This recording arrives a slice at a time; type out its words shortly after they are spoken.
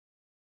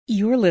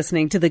You're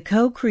listening to the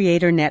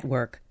Co-Creator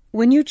Network.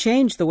 When you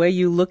change the way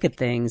you look at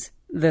things,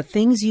 the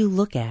things you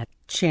look at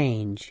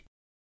change.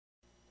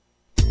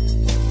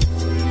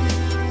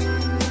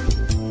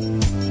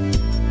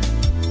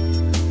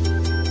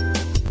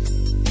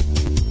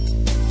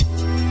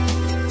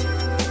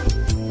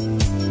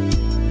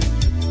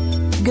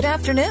 Good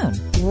afternoon.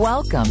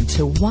 Welcome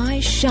to Why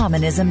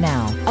Shamanism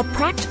Now, a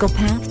practical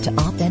path to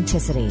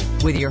authenticity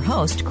with your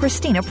host,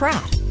 Christina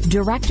Pratt,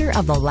 Director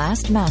of the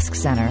Last Mask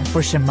Center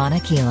for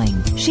Shamanic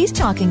Healing. She's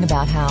talking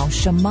about how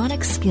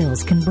shamanic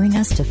skills can bring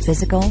us to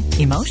physical,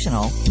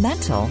 emotional,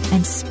 mental,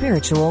 and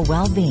spiritual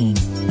well-being,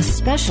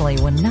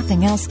 especially when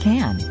nothing else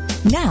can.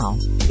 Now,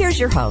 here's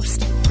your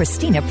host,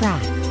 Christina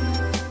Pratt.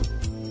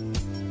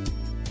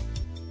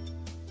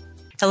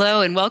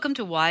 Hello, and welcome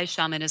to Why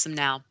Shamanism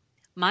Now.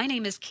 My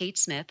name is Kate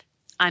Smith.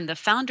 I'm the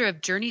founder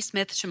of Journey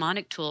Smith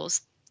Shamanic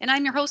Tools, and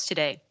I'm your host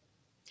today.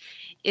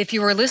 If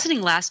you were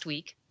listening last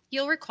week,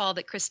 you'll recall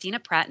that Christina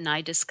Pratt and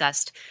I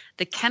discussed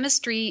the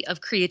chemistry of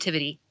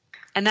creativity,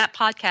 and that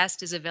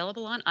podcast is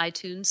available on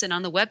iTunes and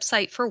on the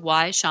website for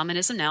Why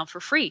Shamanism Now for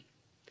free.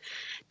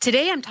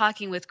 Today I'm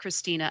talking with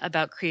Christina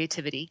about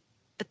creativity,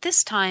 but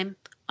this time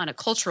on a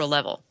cultural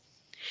level.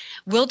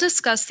 We'll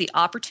discuss the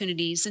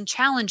opportunities and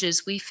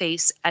challenges we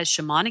face as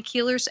shamanic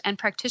healers and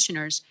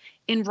practitioners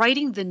in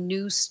writing the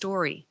new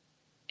story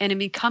and in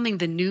becoming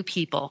the new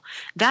people.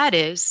 That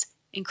is,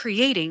 in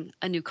creating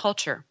a new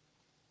culture.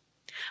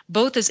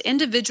 Both as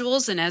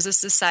individuals and as a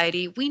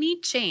society, we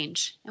need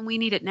change, and we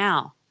need it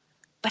now.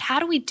 But how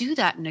do we do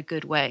that in a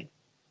good way?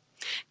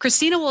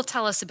 Christina will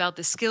tell us about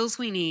the skills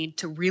we need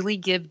to really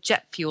give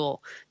jet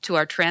fuel to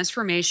our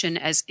transformation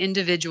as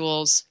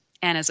individuals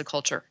and as a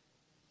culture.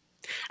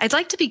 I'd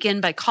like to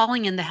begin by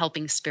calling in the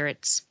helping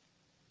spirits.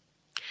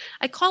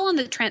 I call on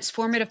the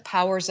transformative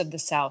powers of the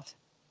South,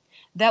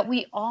 that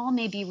we all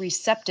may be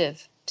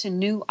receptive to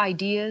new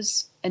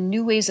ideas and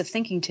new ways of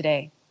thinking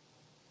today.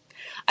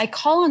 I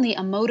call on the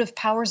emotive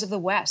powers of the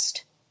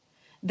West,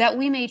 that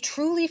we may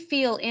truly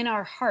feel in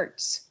our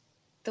hearts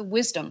the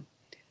wisdom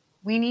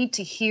we need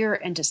to hear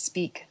and to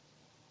speak.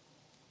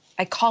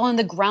 I call on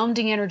the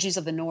grounding energies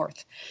of the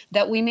North,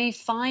 that we may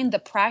find the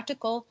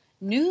practical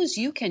news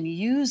you can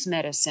use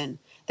medicine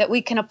that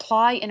we can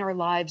apply in our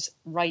lives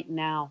right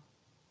now.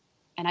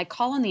 And I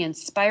call on the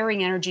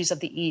inspiring energies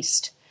of the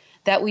East,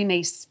 that we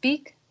may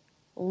speak,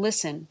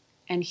 listen,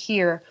 and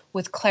hear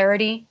with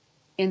clarity,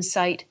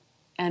 insight,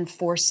 and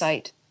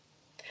foresight.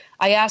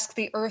 I ask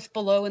the earth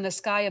below and the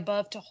sky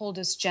above to hold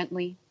us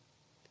gently.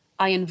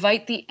 I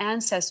invite the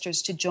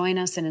ancestors to join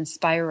us and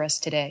inspire us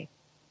today.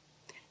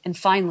 And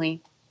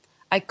finally,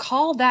 I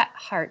call that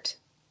heart,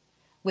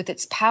 with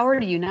its power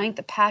to unite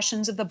the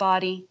passions of the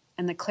body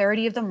and the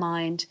clarity of the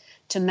mind,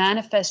 to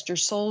manifest your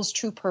soul's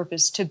true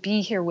purpose, to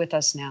be here with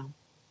us now.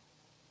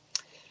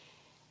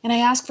 And I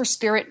ask for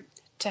Spirit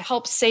to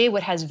help say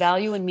what has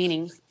value and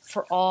meaning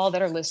for all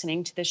that are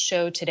listening to this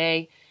show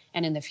today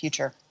and in the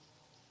future.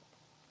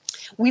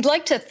 We'd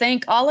like to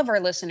thank all of our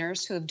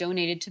listeners who have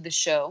donated to the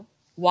show.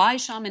 Why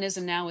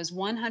Shamanism Now is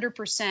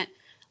 100%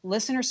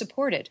 listener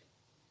supported,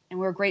 and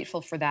we're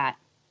grateful for that.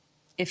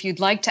 If you'd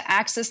like to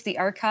access the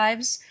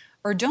archives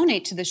or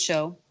donate to the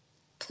show,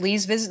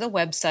 please visit the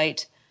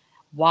website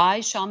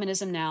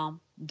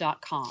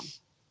whyshamanismnow.com.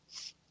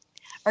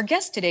 Our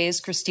guest today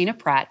is Christina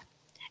Pratt,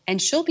 and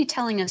she'll be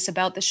telling us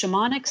about the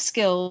shamanic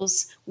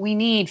skills we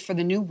need for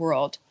the new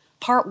world,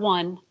 part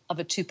one of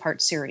a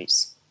two-part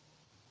series.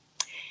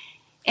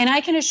 And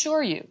I can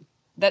assure you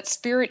that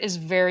Spirit is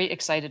very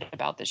excited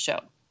about this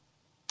show.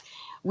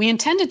 We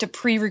intended to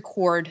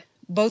pre-record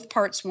both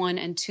parts 1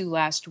 and 2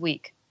 last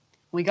week.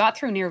 We got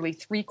through nearly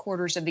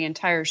 3/4 of the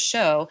entire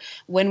show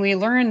when we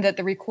learned that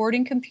the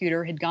recording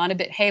computer had gone a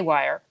bit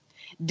haywire,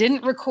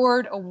 didn't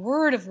record a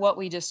word of what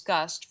we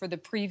discussed for the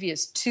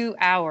previous 2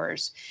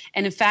 hours,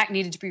 and in fact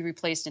needed to be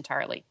replaced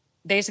entirely.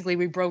 Basically,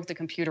 we broke the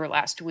computer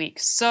last week.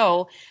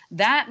 So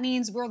that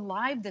means we're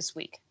live this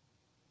week,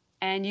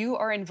 and you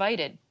are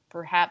invited,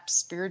 perhaps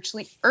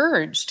spiritually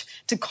urged,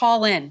 to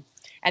call in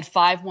at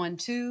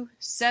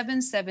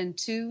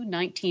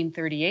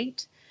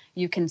 512-772-1938.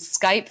 You can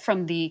Skype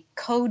from the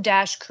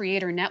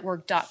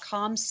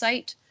co-creatornetwork.com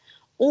site,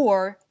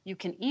 or you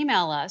can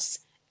email us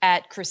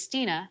at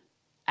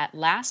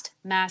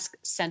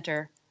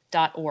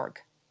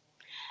christina@lastmaskcenter.org.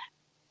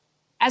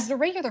 As the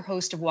regular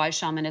host of Why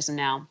Shamanism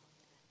Now,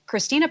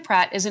 Christina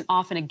Pratt isn't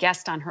often a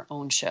guest on her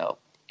own show,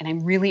 and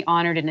I'm really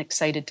honored and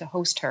excited to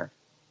host her.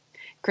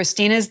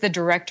 Christina is the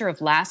director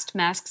of Last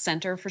Mask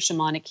Center for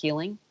Shamanic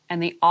Healing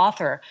and the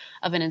author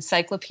of an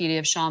encyclopedia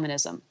of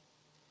shamanism.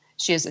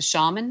 She is a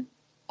shaman,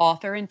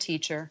 author, and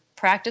teacher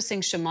practicing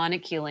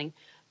shamanic healing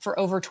for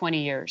over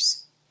 20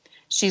 years.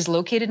 She's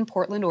located in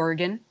Portland,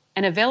 Oregon,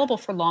 and available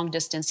for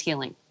long-distance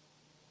healing.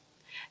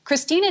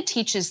 Christina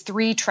teaches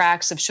 3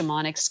 tracks of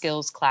shamanic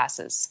skills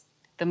classes.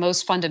 The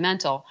most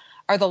fundamental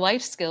are the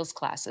life skills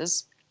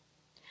classes.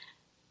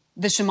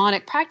 The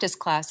shamanic practice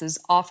classes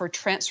offer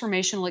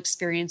transformational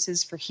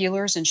experiences for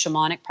healers and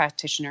shamanic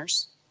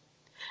practitioners.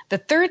 The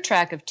third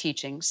track of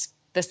teachings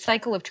The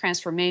Cycle of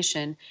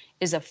Transformation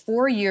is a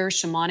 4-year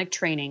shamanic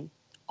training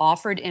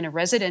offered in a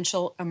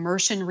residential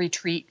immersion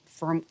retreat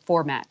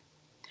format.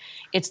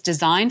 It's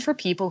designed for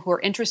people who are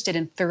interested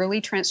in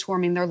thoroughly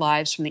transforming their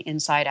lives from the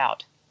inside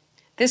out.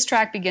 This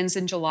track begins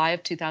in July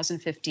of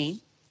 2015,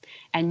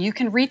 and you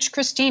can reach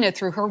Christina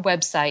through her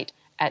website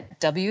at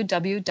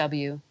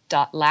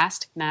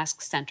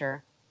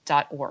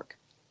www.lastmaskcenter.org.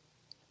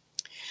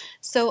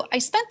 So I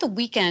spent the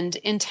weekend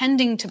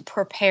intending to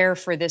prepare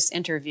for this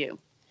interview,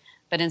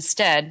 but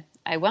instead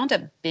I wound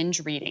up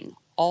binge reading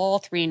all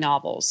 3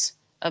 novels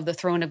of the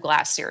Throne of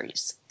Glass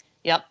series.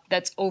 Yep,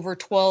 that's over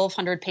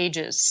 1,200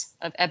 pages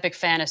of epic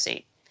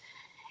fantasy.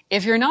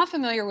 If you're not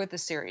familiar with the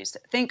series,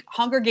 think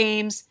Hunger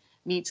Games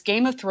meets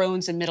Game of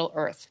Thrones in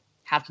Middle-earth.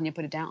 How can you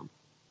put it down?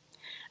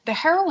 The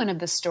heroine of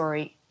the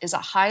story is a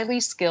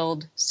highly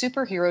skilled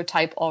superhero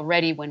type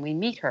already when we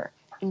meet her,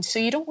 and so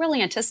you don't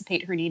really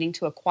anticipate her needing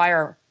to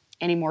acquire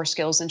any more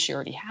skills than she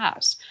already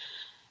has.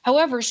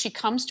 However, she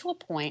comes to a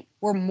point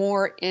where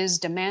more is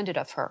demanded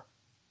of her,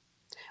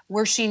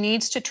 where she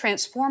needs to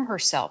transform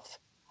herself,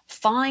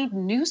 find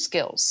new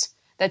skills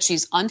that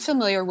she's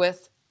unfamiliar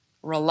with,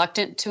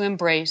 reluctant to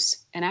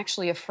embrace, and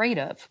actually afraid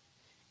of,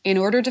 in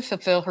order to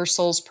fulfill her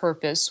soul's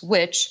purpose,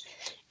 which,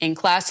 in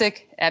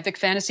classic epic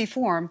fantasy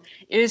form,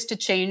 is to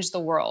change the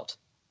world.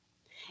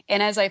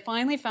 And as I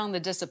finally found the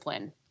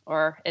discipline,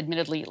 or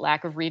admittedly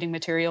lack of reading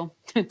material,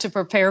 to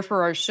prepare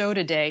for our show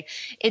today,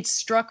 it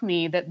struck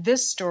me that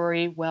this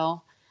story,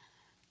 well,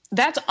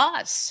 that's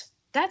us.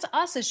 That's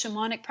us as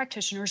shamanic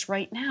practitioners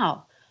right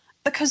now.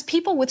 Because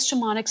people with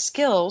shamanic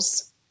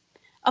skills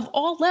of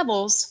all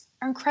levels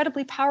are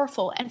incredibly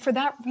powerful. And for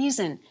that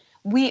reason,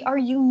 we are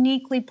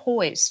uniquely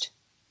poised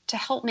to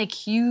help make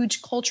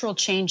huge cultural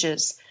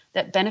changes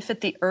that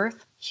benefit the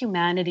earth,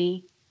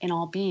 humanity, and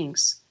all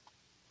beings.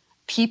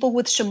 People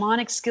with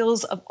shamanic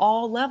skills of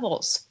all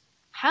levels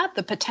have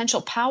the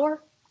potential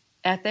power,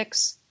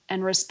 ethics,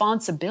 and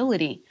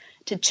responsibility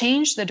to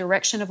change the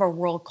direction of our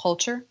world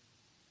culture,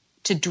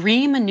 to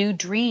dream a new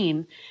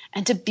dream,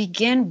 and to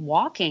begin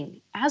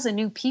walking as a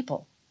new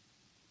people.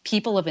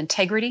 People of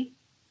integrity,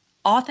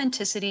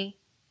 authenticity,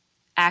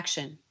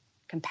 action,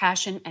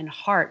 compassion, and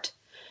heart.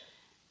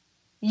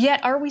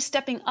 Yet, are we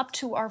stepping up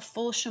to our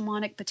full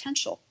shamanic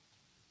potential?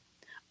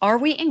 Are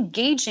we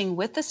engaging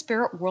with the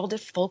spirit world at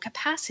full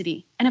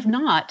capacity? And if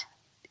not,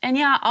 and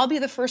yeah, I'll be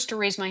the first to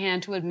raise my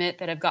hand to admit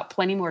that I've got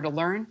plenty more to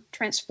learn,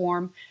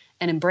 transform,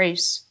 and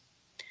embrace.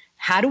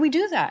 How do we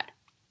do that?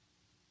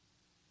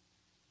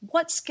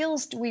 What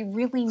skills do we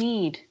really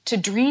need to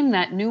dream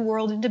that new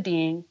world into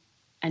being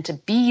and to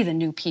be the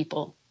new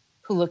people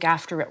who look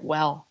after it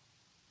well?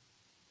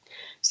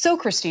 So,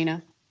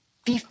 Christina,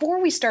 before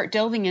we start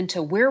delving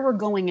into where we're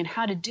going and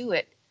how to do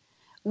it,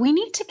 we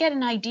need to get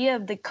an idea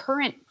of the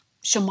current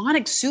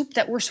shamanic soup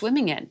that we're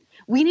swimming in.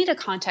 We need a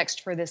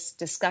context for this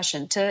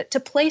discussion to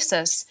place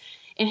us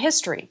in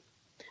history.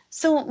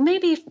 So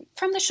maybe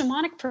from the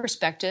shamanic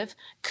perspective,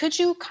 could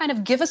you kind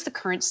of give us the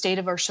current state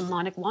of our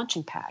shamanic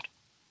launching pad?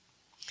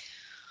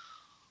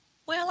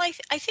 Well, I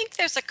think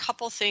there's a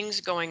couple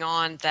things going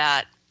on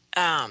that,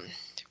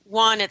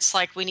 one, it's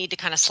like we need to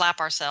kind of slap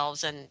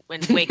ourselves and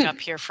wake up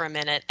here for a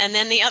minute. And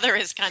then the other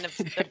is kind of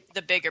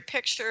the bigger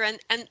picture.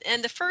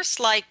 And the first,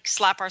 like,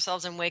 slap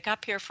ourselves and wake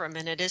up here for a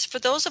minute is for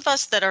those of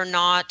us that are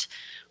not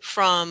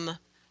from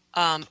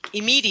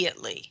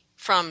immediately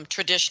from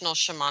traditional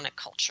shamanic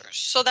cultures.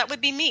 So that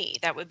would be me.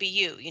 That would be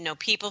you. You know,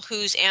 people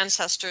whose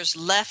ancestors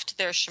left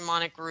their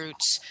shamanic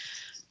roots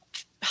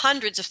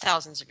hundreds of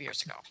thousands of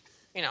years ago,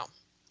 you know.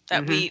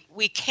 That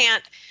we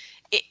can't,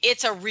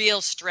 it's a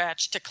real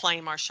stretch to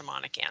claim our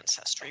shamanic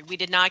ancestry. We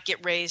did not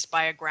get raised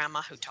by a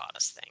grandma who taught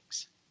us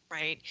things,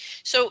 right?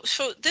 So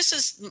this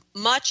is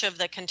much of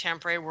the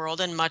contemporary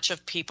world and much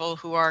of people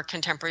who are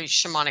contemporary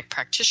shamanic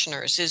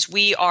practitioners is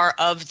we are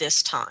of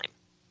this time.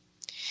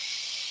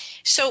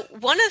 So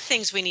one of the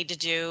things we need to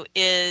do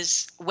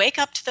is wake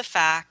up to the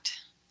fact,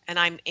 and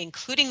I'm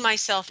including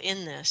myself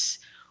in this,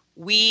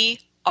 we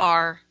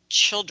are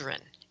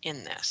children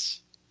in this.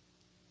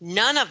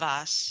 None of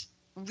us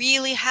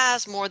really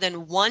has more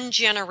than one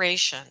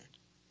generation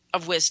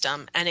of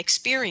wisdom and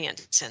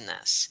experience in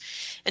this.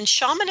 And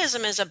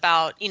shamanism is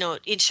about, you know,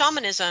 in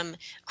shamanism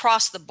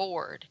across the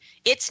board,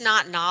 it's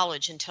not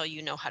knowledge until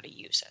you know how to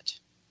use it,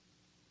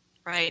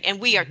 right? And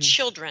we are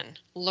children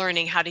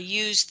learning how to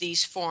use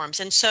these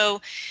forms. And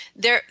so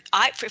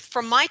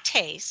for my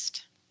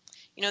taste,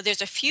 you know,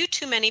 there's a few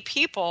too many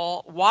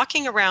people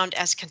walking around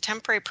as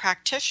contemporary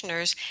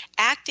practitioners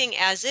acting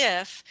as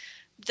if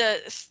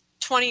the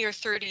 20 or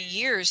 30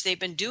 years they've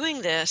been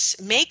doing this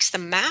makes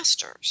them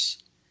masters.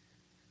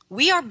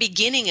 We are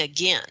beginning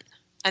again.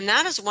 And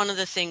that is one of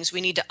the things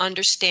we need to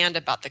understand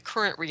about the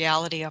current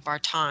reality of our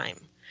time.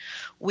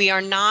 We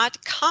are not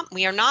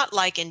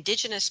like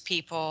indigenous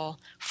people,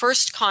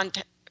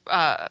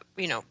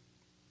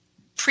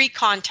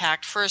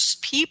 pre-contact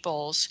first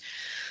peoples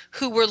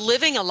who were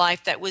living a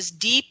life that was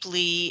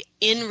deeply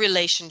in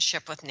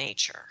relationship with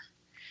nature.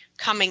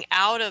 Coming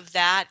out of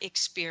that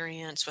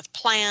experience with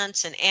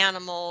plants and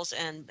animals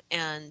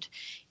and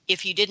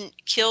if you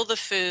didn't kill the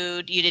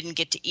food, you didn't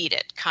get to eat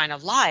it kind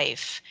of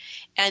life.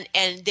 And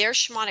their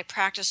shamanic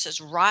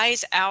practices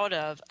rise out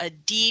of a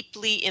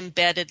deeply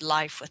embedded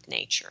life with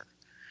nature.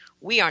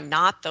 We are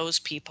not those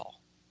people.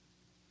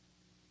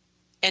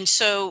 And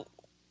so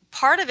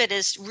part of it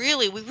is we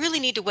really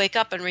need to wake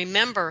up and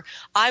remember,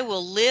 I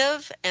will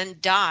live and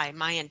die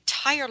my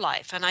entire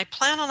life, and I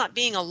plan on it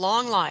being a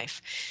long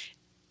life,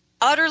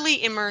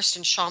 utterly immersed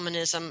in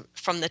shamanism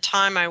from the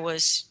time I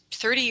was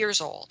 30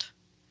 years old,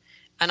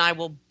 and I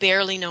will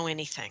barely know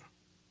anything.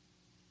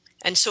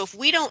 And so if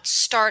we don't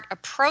start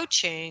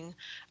approaching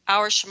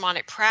our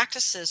shamanic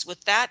practices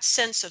with that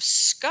sense of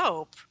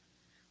scope,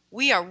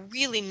 we are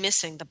really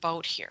missing the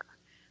boat here,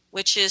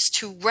 which is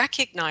to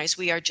recognize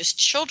we are just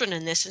children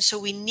in this. And so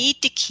we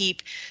need to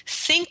keep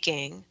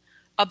thinking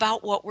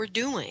about what we're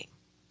doing.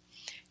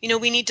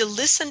 We need to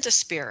listen to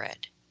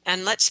spirit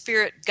and let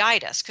spirit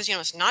guide us, because,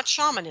 it's not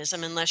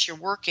shamanism unless you're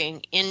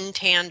working in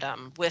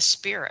tandem with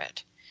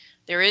spirit.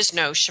 There is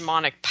no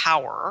shamanic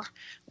power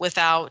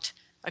without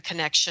a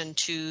connection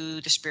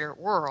to the spirit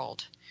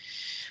world.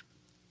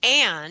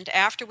 And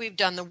after we've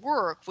done the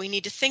work, we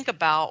need to think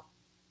about,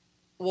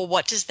 well,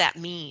 what does that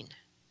mean?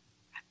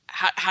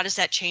 How does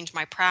that change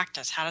my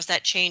practice? How does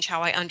that change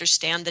how I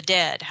understand the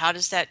dead? How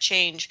does that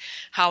change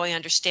how I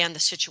understand the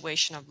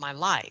situation of my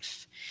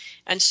life?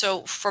 And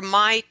so for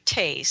my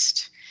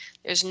taste,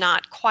 there's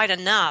not quite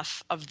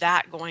enough of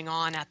that going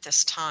on at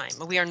this time.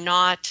 We are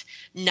not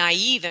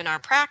naive in our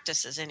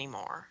practices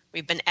anymore.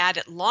 We've been at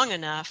it long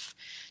enough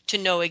to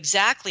know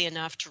exactly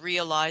enough to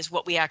realize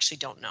what we actually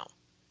don't know.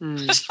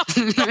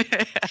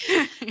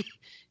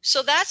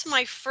 So that's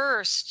my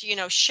first,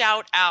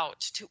 shout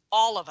out to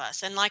all of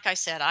us. And like I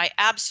said, I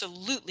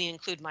absolutely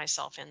include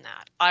myself in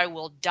that. I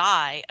will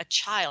die a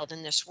child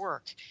in this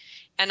work.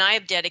 And I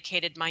have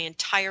dedicated my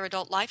entire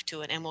adult life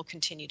to it and will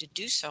continue to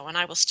do so. And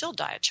I will still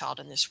die a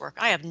child in this work.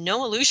 I have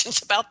no illusions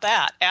about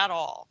that at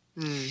all.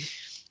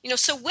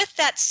 So with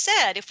that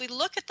said, if we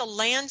look at the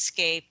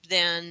landscape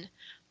then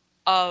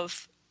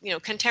of,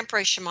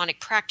 contemporary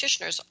shamanic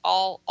practitioners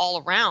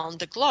all around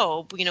the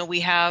globe, we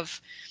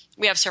have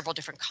several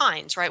different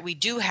kinds, right? We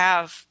do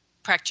have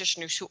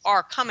practitioners who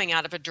are coming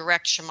out of a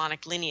direct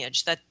shamanic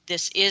lineage, that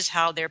this is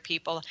how their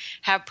people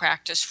have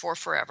practiced for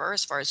forever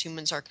as far as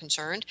humans are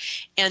concerned,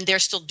 and they're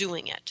still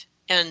doing it.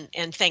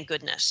 And thank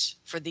goodness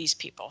for these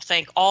people.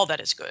 Thank all that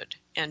is good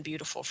and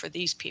beautiful for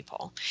these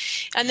people.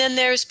 And then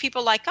there's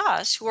people like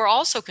us who are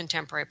also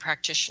contemporary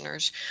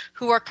practitioners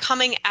who are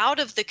coming out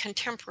of the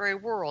contemporary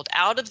world,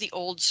 out of the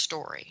old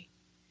story,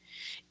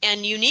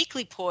 and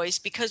uniquely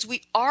poised because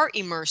we are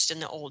immersed in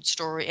the old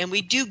story and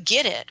we do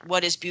get it,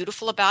 what is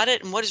beautiful about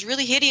it and what is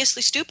really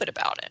hideously stupid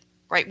about it,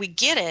 right? We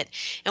get it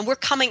and we're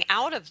coming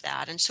out of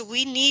that. And so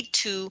we need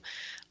to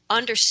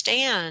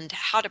understand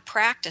how to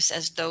practice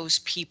as those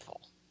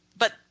people.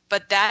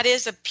 But that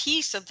is a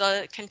piece of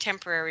the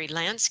contemporary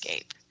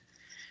landscape,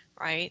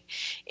 right?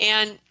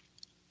 And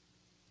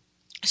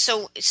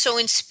so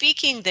in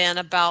speaking then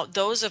about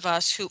those of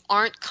us who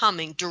aren't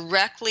coming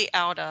directly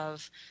out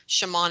of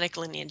shamanic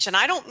lineage, and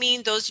I don't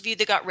mean those of you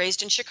that got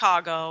raised in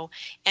Chicago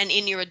and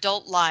in your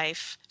adult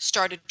life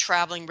started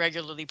traveling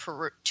regularly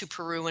to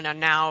Peru and are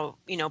now,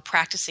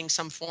 practicing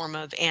some form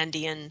of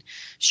Andean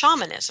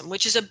shamanism,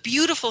 which is a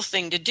beautiful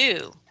thing to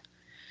do.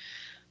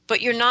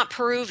 But you're not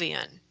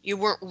Peruvian. You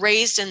weren't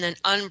raised in an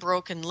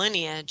unbroken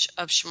lineage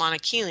of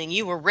shamanic healing.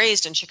 You were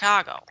raised in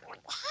Chicago.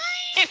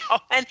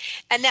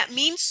 And that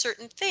means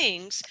certain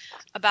things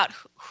about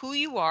who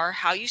you are,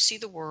 how you see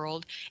the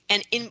world,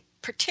 and in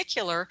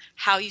particular,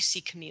 how you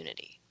see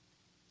community.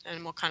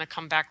 And we'll kind of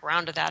come back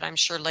around to that, I'm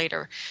sure,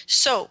 later.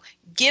 So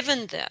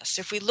given this,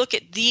 if we look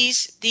at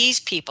these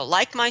people,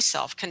 like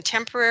myself,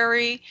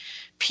 contemporary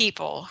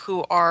people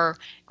who are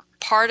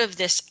part of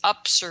this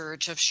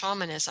upsurge of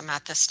shamanism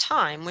at this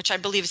time, which I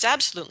believe is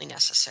absolutely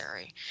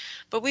necessary,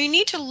 but we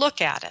need to look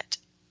at it.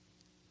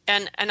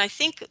 And I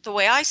think the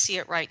way I see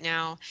it right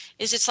now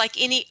is it's like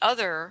any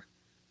other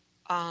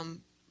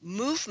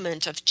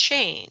movement of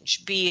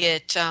change, be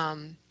it,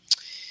 the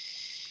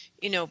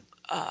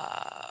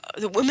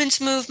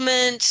women's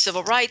movement,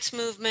 civil rights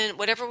movement,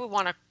 whatever we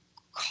want to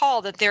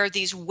call that. There are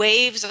these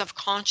waves of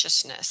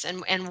consciousness,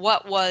 and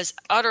what was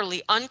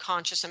utterly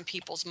unconscious in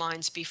people's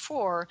minds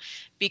before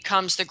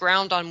becomes the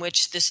ground on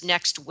which this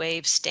next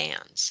wave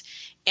stands.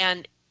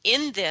 And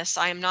in this,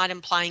 I am not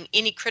implying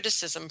any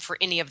criticism for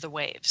any of the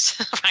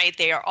waves, right?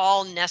 They are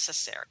all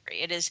necessary.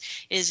 It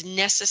is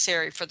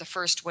necessary for the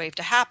first wave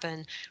to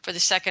happen, for the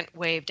second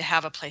wave to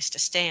have a place to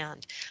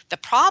stand. The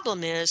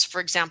problem is,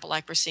 for example,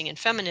 like we're seeing in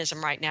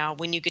feminism right now,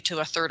 when you get to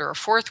a third or a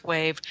fourth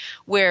wave,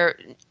 where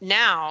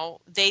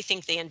now they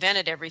think they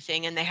invented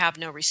everything and they have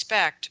no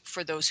respect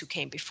for those who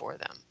came before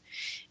them.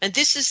 And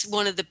this is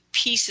one of the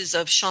pieces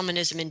of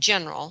shamanism in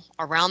general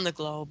around the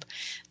globe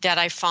that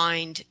I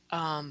find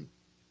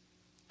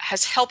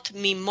has helped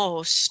me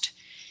most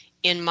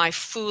in my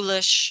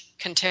foolish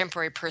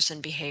contemporary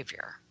person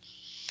behavior,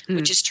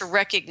 which is to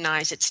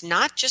recognize it's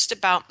not just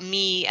about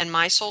me and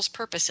my soul's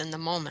purpose in the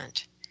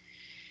moment.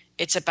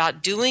 It's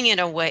about doing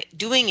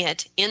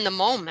it in the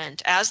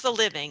moment as the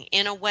living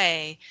in a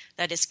way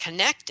that is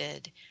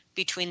connected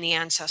between the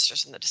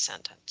ancestors and the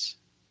descendants.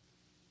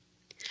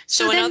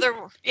 So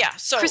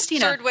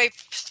Christina,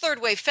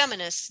 third wave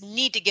feminists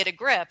need to get a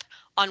grip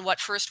on what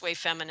first wave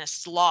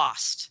feminists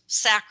lost,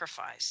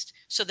 sacrificed,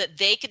 so that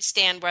they could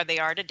stand where they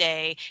are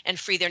today and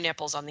free their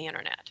nipples on the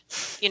internet.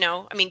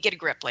 Get a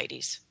grip,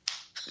 ladies.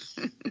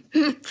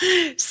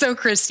 So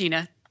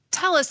Christina,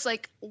 tell us,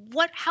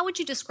 how would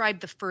you describe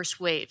the first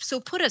wave? So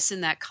put us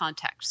in that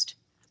context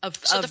of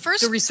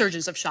the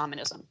resurgence of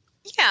shamanism.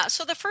 Yeah,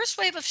 so the first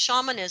wave of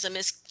shamanism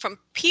is from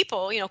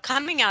people,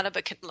 coming out of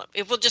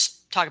we'll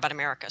just talk about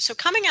America. So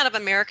coming out of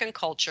American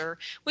culture,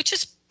 which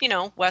is,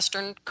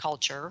 Western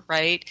culture,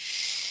 right?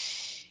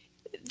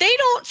 They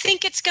don't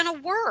think it's going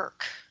to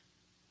work,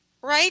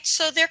 right?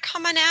 So they're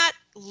coming at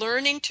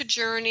learning to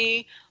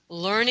journey,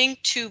 learning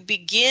to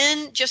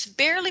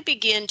barely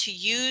begin to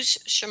use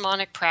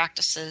shamanic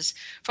practices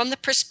from the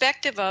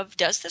perspective of,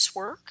 does this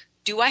work?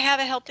 Do I have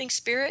a helping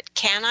spirit?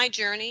 Can I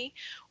journey?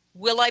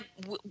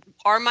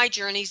 Are my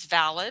journeys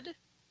valid?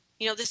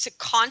 This is a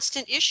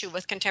constant issue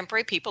with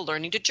contemporary people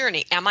learning to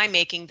journey. Am I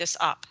making this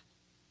up?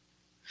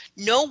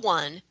 No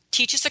one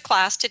teaches a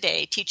class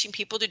today teaching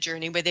people to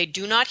journey where they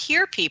do not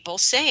hear people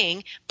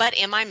saying, but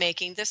am I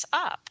making this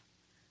up?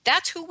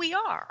 That's who we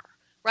are,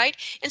 right?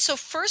 And so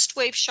first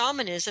wave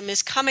shamanism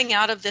is coming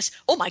out of this,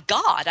 oh my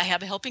God, I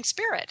have a helping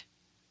spirit.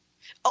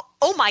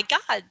 Oh my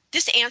God,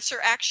 this answer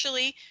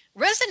actually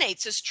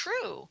resonates as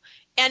true.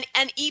 And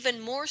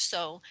even more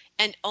so,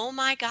 and oh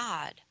my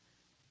God,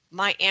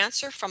 my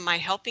answer from my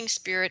helping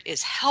spirit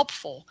is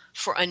helpful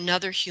for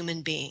another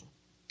human being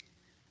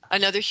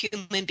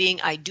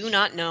I do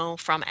not know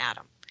from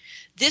Adam.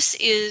 This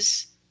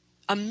is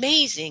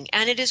amazing,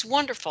 and it is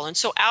wonderful. And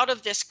so out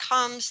of this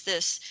comes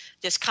this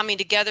coming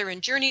together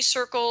in journey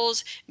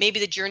circles.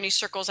 Maybe the journey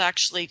circles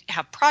actually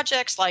have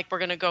projects like, we're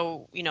going to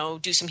go,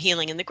 do some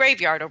healing in the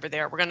graveyard over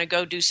there. We're going to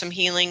go do some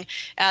healing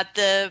at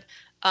the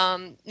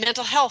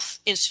mental health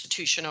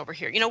institution over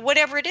here.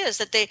 Whatever it is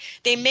that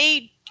they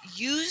may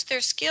use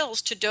their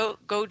skills to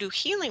go do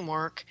healing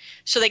work.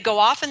 So they go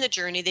off in the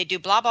journey, they do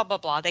blah, blah, blah,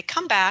 blah. They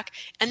come back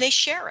and they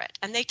share it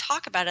and they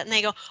talk about it and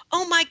they go,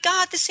 oh my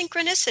God, the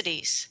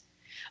synchronicities.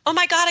 Oh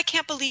my God, I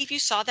can't believe you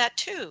saw that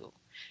too.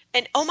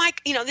 And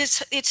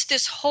it's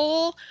this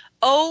whole,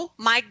 oh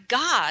my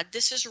God,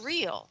 this is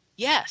real.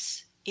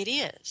 Yes, it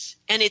is.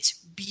 And it's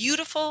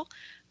beautiful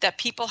that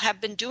people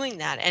have been doing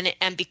that.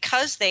 And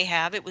because they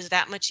have, it was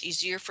that much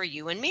easier for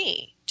you and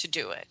me to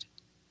do it,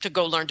 to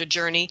go learn to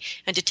journey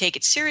and to take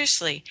it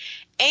seriously.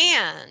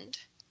 And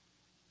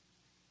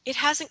it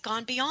hasn't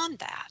gone beyond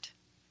that.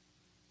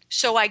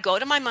 So I go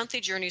to my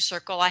monthly journey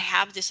circle. I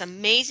have this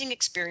amazing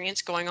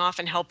experience going off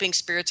and helping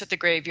spirits at the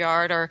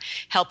graveyard or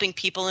helping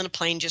people in a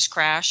plane just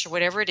crash or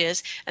whatever it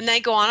is. And then I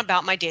go on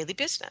about my daily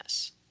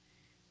business.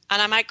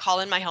 And I might call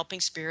in my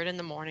helping spirit in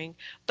the morning.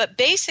 But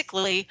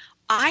basically,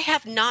 I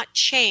have not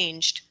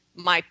changed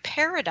my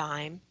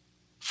paradigm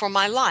for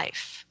my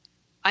life.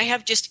 I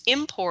have just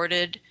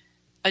imported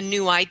a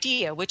new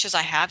idea, which is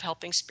I have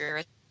helping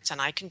spirits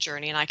and I can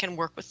journey and I can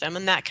work with them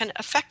and that can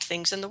affect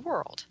things in the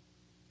world.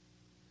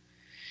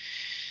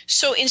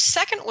 So in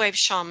second wave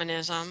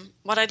shamanism,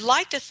 what I'd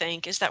like to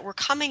think is that we're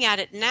coming at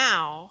it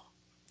now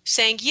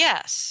saying,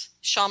 yes,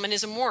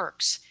 shamanism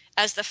works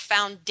as the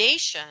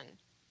foundation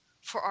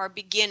for our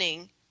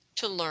beginning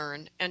to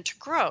learn and to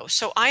grow.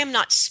 So I am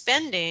not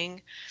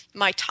spending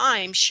my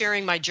time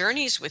sharing my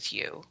journeys with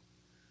you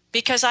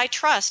because I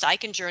trust I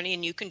can journey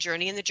and you can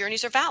journey and the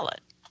journeys are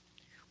valid.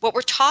 What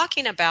we're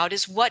talking about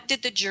is, what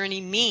did the journey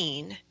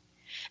mean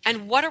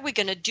and what are we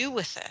going to do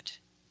with it?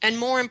 And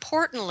more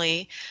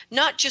importantly,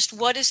 not just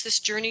what is this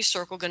journey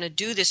circle going to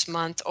do this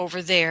month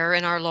over there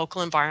in our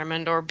local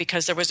environment or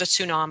because there was a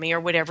tsunami or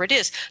whatever it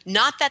is.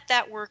 Not that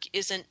that work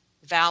isn't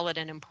valid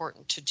and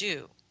important to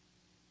do.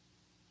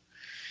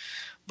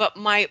 But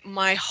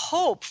my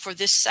hope for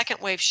this second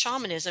wave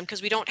shamanism,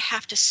 because we don't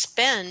have to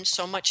spend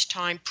so much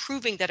time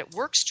proving that it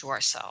works to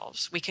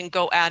ourselves. We can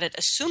go at it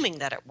assuming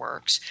that it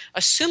works,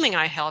 assuming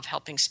I have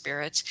helping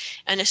spirits,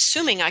 and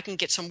assuming I can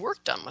get some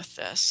work done with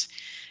this,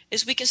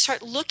 is we can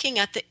start looking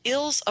at the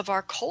ills of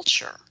our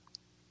culture,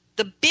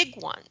 the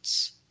big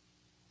ones,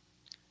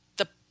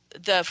 the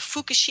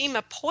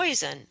Fukushima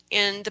poison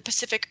in the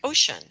Pacific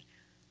Ocean,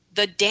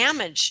 the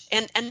damage,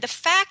 and the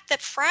fact that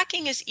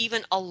fracking is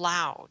even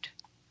allowed.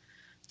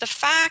 The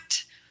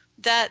fact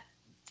that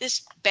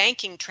this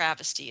banking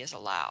travesty is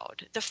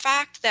allowed, the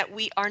fact that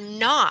we are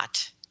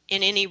not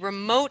in any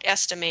remote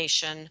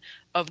estimation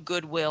of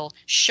goodwill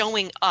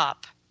showing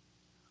up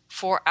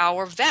for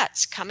our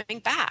vets coming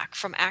back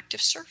from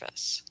active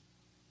service,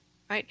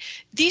 right?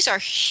 These are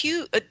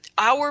huge.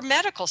 Our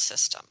medical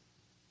system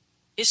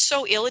is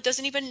so ill it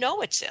doesn't even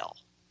know it's ill.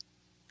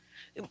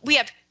 We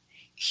have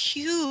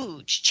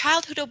huge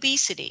childhood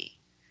obesity.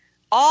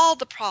 All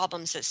the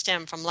problems that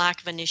stem from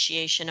lack of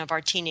initiation of our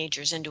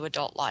teenagers into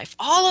adult life.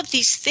 All of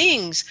these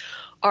things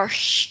are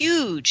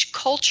huge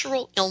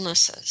cultural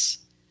illnesses.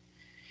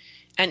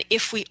 And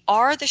if we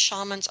are the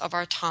shamans of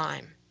our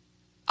time,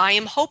 I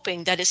am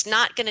hoping that it's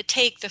not going to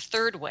take the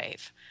third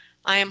wave.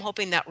 I am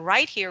hoping that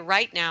right here,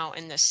 right now,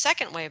 in the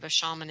second wave of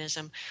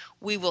shamanism,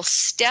 we will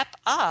step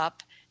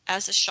up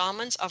as the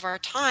shamans of our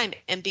time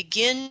and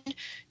begin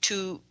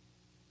to,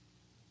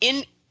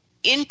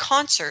 in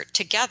concert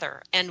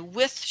together and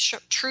with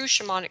true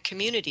shamanic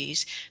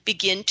communities,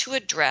 begin to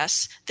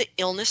address the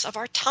illness of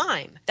our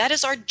time. That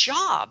is our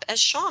job as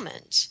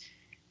shamans,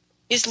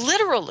 is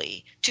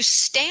literally to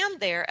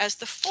stand there as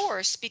the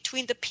force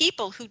between the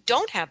people who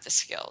don't have the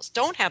skills,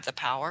 don't have the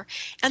power,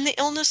 and the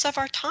illness of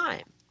our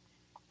time.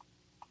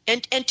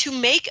 And to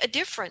make a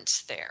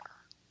difference there.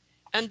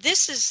 And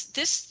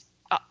this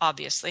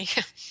obviously,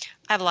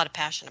 I have a lot of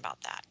passion about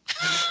that.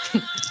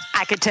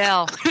 I could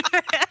tell.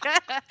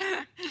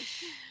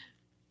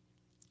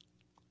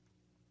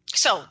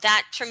 So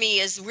that, for me,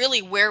 is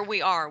really where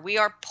we are. We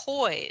are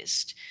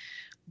poised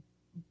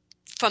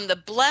from the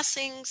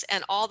blessings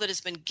and all that has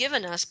been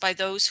given us by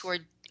those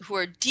who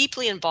are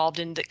deeply involved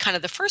in the kind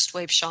of the first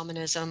wave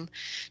shamanism,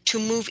 to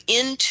move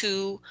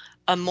into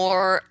a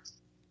more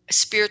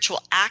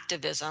spiritual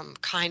activism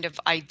kind of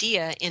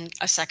idea in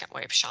a second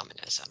wave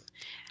shamanism,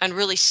 and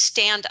really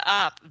stand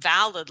up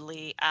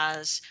validly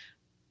as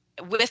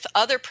with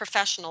other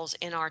professionals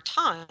in our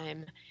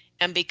time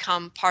and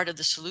become part of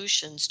the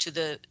solutions to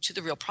the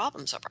real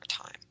problems of our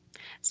time.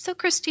 So,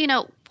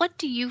 Christina, what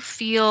do you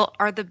feel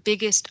are the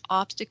biggest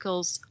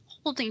obstacles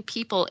holding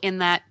people in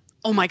that,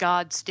 oh my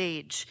God,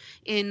 stage,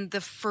 in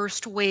the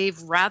first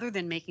wave, rather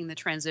than making the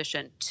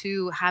transition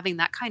to having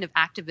that kind of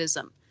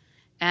activism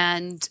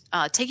and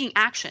taking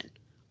action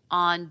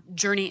on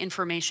journey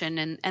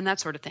information and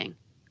that sort of thing?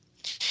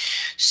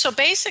 So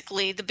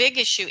basically, the big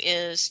issue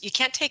is you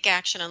can't take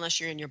action unless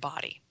you're in your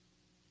body.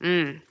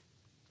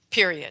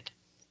 Period.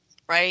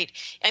 Right?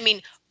 I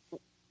mean,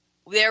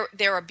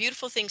 there are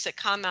beautiful things that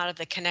come out of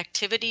the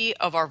connectivity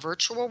of our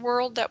virtual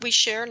world that we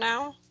share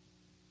now.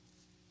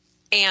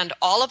 And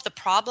all of the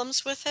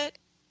problems with it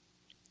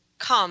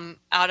come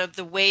out of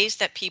the ways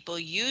that people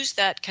use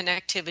that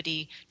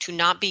connectivity to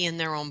not be in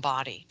their own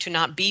body, to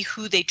not be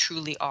who they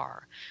truly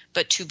are,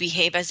 but to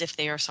behave as if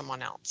they are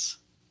someone else,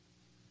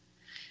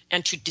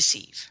 and to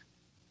deceive.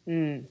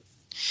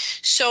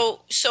 So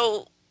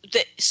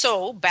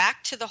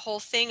back to the whole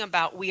thing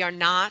about we are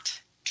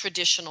not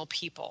traditional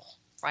people,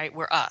 right?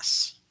 We're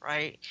us,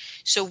 right?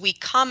 So we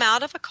come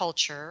out of a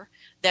culture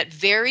that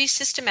very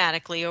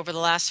systematically over the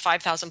last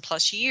 5,000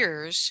 plus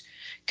years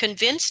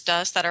convinced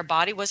us that our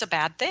body was a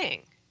bad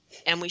thing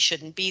and we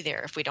shouldn't be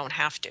there if we don't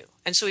have to.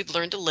 And so we've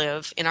learned to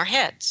live in our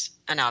heads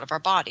and out of our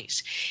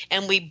bodies.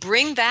 And we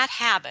bring that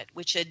habit,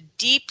 which is a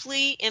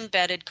deeply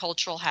embedded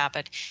cultural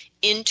habit,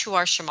 into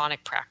our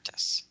shamanic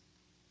practice.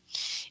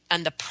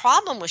 And the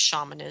problem with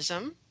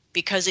shamanism,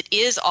 because it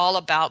is all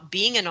about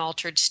being in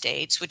altered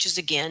states, which is,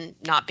 again,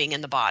 not being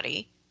in the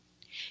body,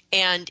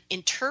 and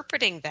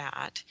interpreting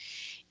that,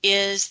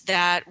 is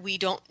that we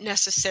don't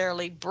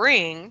necessarily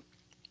bring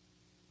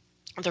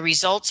the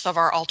results of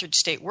our altered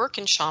state work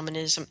in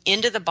shamanism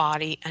into the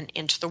body and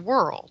into the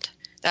world.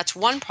 That's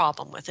one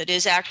problem with it,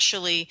 is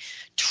actually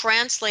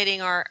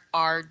translating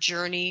our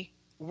journey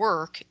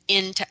work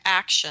into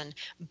action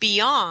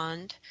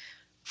beyond,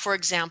 for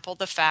example,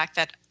 the fact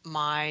that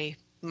my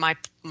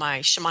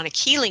shamanic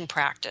healing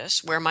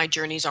practice, where my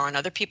journeys are on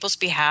other people's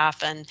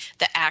behalf and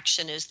the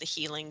action is the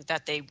healing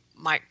that they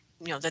might,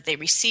 that they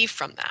receive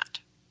from that.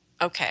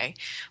 Okay.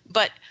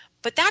 But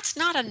that's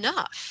not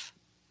enough.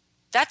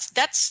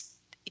 That's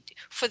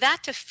for that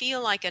to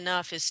feel like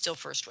enough is still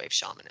first wave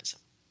shamanism.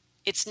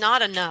 It's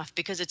not enough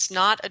because it's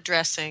not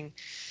addressing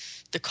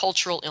the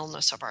cultural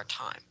illness of our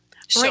time.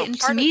 Right, so and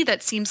to me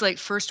that seems like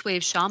first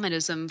wave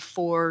shamanism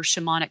for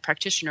shamanic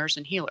practitioners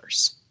and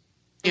healers.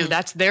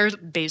 That's their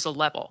basal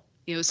level.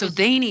 So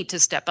they need to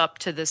step up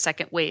to the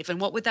second wave.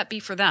 And what would that be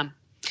for them?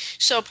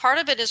 So part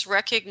of it is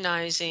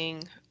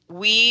recognizing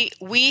we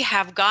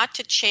have got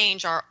to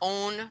change our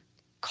own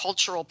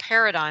cultural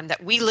paradigm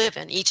that we live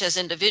in, each as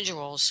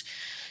individuals,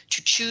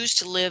 to choose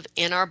to live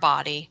in our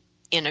body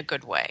in a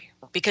good way.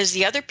 Because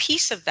the other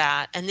piece of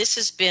that, and this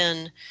has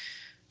been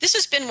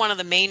one of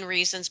the main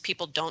reasons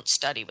people don't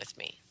study with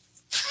me.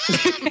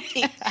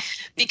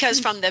 Because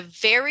from the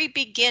very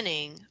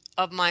beginning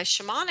of my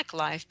shamanic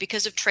life,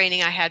 because of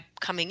training I had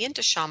coming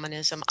into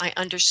shamanism, I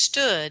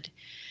understood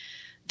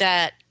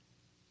that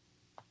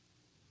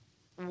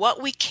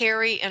what we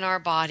carry in our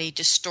body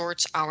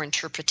distorts our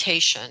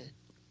interpretation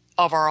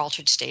of our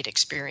altered state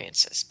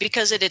experiences,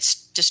 because it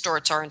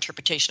distorts our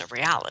interpretation of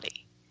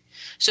reality.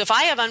 So if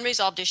I have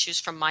unresolved issues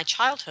from my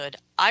childhood,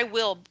 I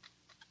will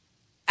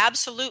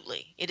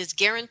absolutely, it is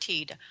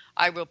guaranteed,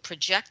 I will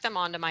project them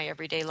onto my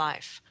everyday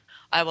life.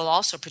 I will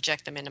also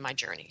project them into my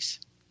journeys.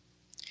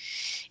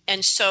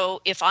 And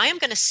so if I am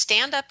going to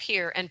stand up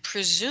here and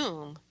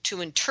presume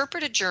to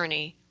interpret a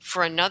journey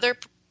for another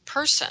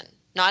person,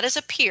 not as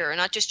a peer,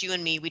 not just you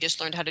and me, we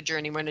just learned how to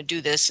journey, we're going to do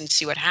this and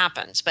see what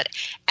happens, but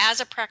as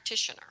a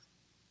practitioner,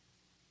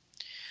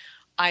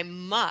 I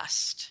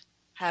must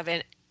have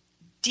a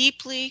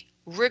deeply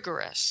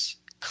rigorous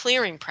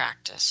clearing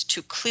practice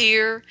to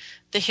clear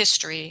the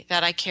history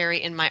that I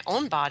carry in my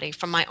own body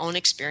from my own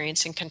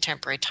experience in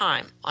contemporary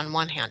time, on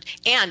one hand,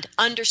 and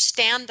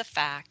understand the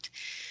fact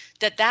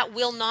that that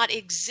will not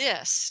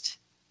exist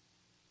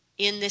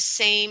in the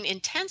same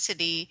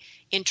intensity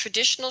in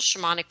traditional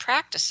shamanic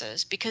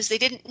practices because they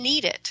didn't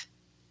need it,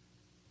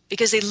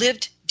 because they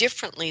lived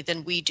differently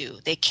than we do.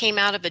 They came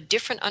out of a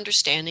different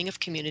understanding of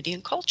community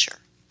and culture.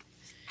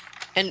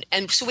 And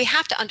so we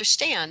have to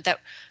understand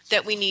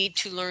that we need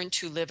to learn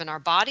to live in our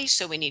bodies.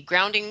 So we need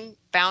grounding,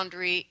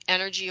 boundary,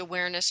 energy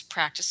awareness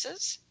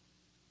practices,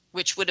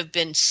 which would have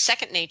been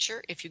second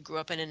nature if you grew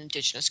up in an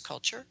indigenous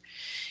culture.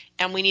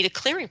 And we need a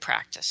clearing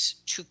practice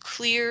to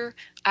clear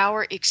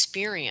our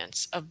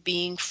experience of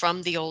being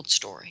from the old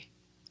story.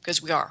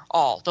 Because we are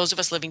all, those of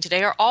us living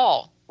today are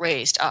all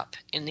raised up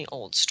in the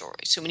old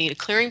story. So we need a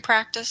clearing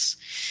practice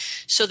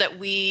so that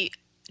we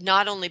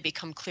not only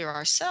become clear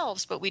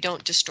ourselves, but we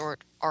don't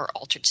distort our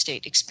altered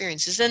state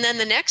experiences. And then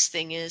the next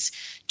thing is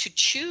to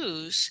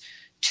choose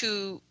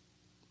to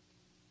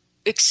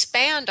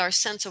expand our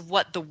sense of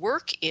what the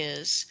work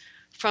is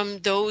from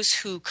those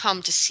who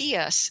come to see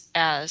us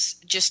as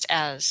just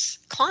as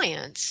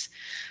clients,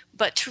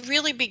 but to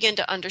really begin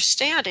to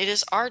understand it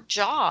is our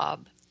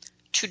job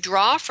to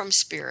draw from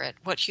spirit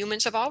what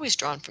humans have always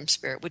drawn from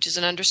spirit, which is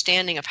an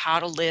understanding of how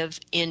to live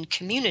in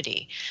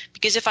community.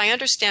 Because if I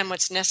understand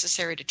what's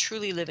necessary to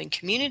truly live in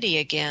community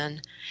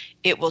again,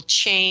 it will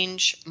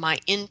change my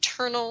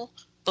internal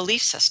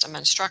belief system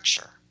and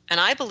structure. And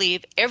I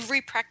believe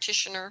every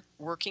practitioner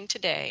working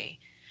today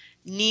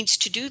needs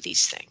to do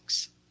these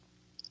things.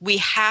 We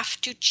have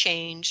to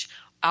change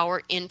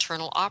our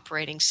internal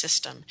operating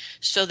system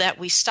so that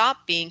we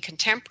stop being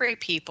contemporary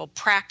people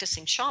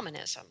practicing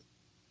shamanism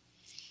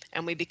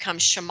and we become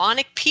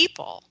shamanic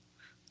people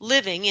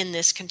living in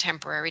this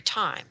contemporary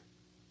time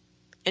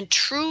and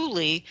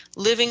truly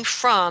living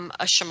from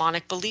a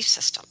shamanic belief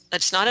system.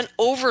 That's not an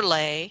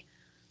overlay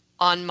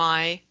on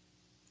my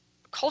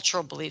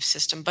cultural belief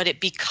system, but it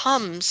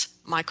becomes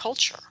my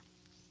culture.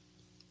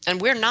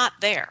 And we're not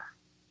there.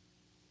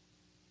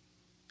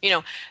 You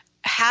know,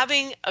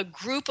 having a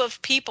group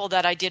of people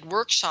that I did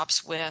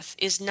workshops with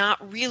is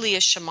not really a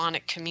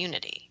shamanic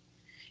community.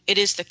 It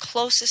is the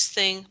closest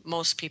thing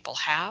most people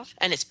have,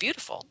 and it's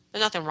beautiful.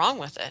 There's nothing wrong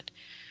with it,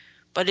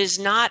 but it is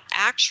not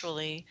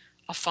actually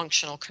a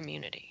functional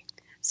community.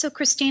 So,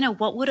 Christina,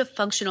 what would a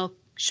functional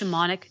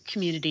shamanic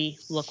community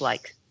look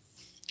like?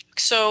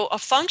 So a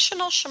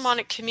functional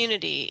shamanic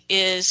community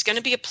is going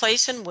to be a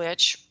place in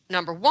which,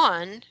 number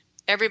one,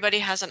 everybody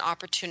has an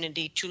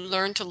opportunity to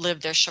learn to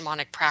live their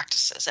shamanic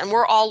practices. And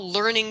we're all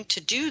learning to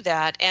do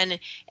that. And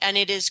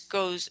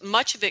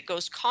much of it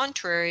goes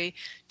contrary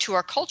to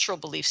our cultural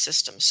belief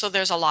system. So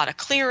there's a lot of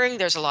clearing,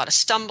 there's a lot of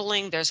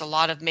stumbling, there's a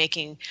lot of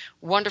making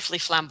wonderfully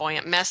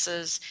flamboyant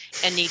messes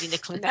and needing to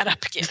clean that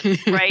up again,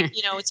 right?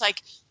 You know, it's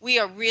like we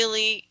are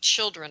really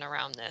children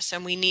around this,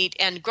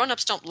 and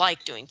grown-ups don't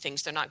like doing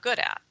things they're not good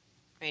at.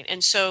 Right?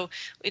 And so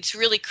it's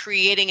really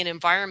creating an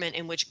environment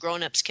in which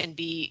grown-ups can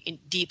be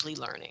deeply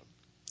learning.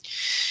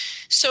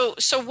 So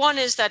one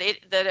is that a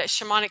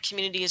shamanic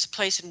community is a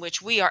place in which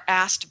we are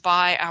asked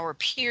by our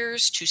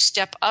peers to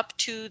step up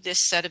to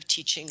this set of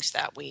teachings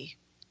that we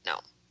know.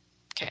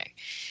 Okay.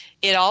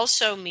 It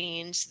also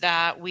means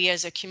that we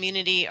as a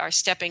community are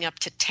stepping up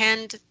to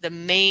tend the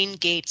main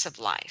gates of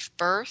life: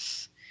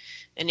 birth,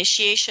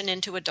 initiation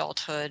into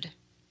adulthood,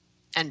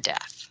 and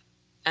death.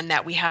 And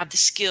that we have the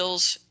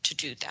skills to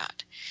do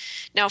that.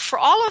 Now, for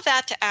all of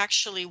that to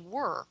actually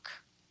work,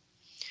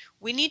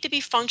 we need to be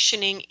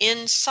functioning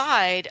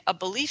inside a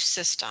belief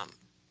system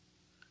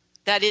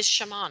that is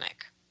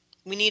shamanic.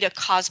 We need a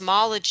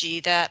cosmology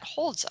that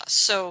holds us.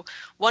 So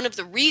one of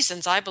the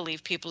reasons I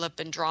believe people have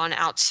been drawn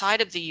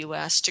outside of the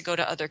U.S. to go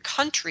to other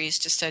countries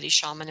to study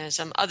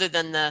shamanism, other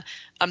than the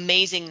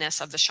amazingness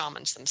of the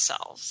shamans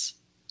themselves,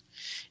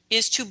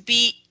 is to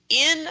be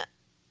in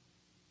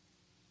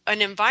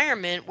an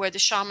environment where the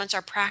shamans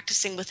are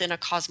practicing within a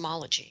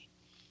cosmology.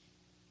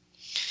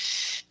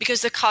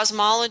 Because the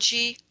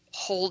cosmology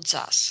holds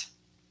us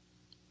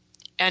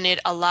and it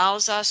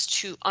allows us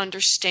to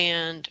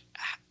understand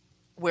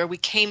where we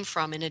came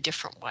from in a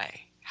different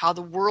way, how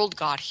the world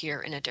got here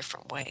in a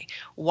different way,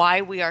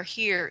 why we are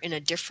here in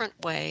a different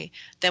way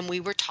than we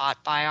were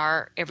taught by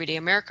our everyday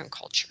American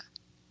culture,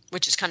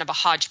 which is kind of a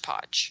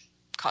hodgepodge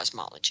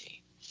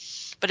cosmology.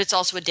 But it's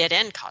also a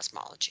dead-end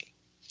cosmology,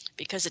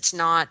 because it's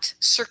not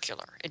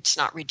circular, it's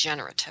not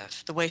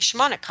regenerative, the way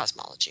shamanic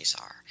cosmologies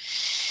are.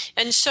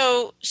 And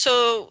so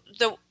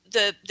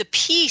the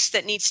piece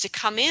that needs to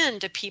come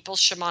into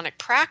people's shamanic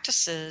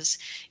practices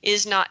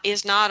is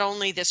not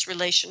only this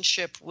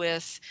relationship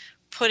with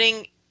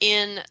putting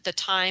in the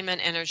time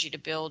and energy to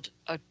build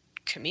a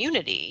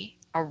community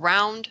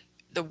around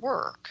the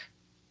work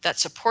that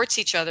supports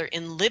each other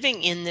in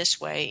living in this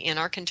way in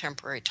our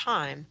contemporary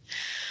time,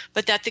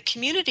 but that the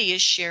community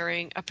is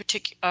sharing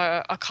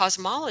a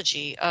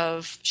cosmology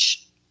of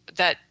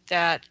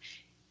that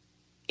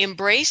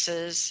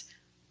embraces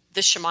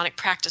the shamanic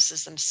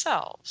practices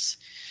themselves.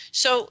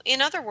 So,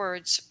 in other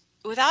words,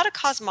 without a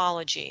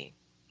cosmology,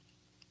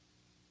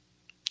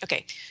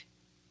 Okay,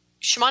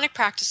 shamanic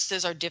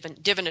practices are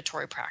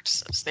divinatory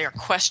practices. They are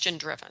question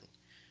driven.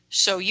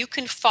 So you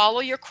can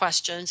follow your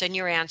questions and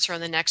your answer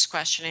and the next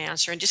question and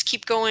answer and just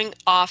keep going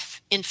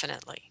off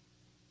infinitely.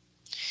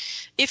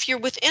 If you're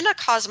within a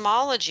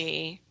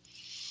cosmology,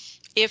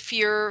 if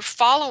you're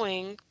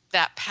following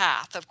that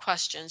path of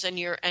questions and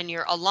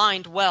you're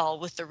aligned well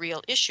with the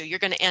real issue, you're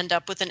going to end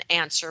up with an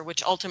answer,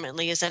 which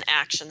ultimately is an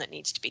action that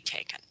needs to be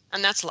taken.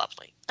 And that's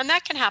lovely. And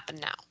that can happen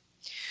now.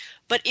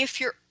 But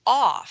if you're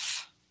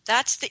off,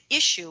 that's the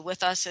issue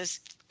with us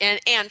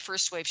and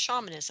first wave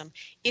shamanism.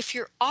 If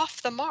you're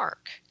off the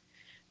mark,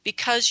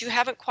 because you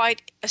haven't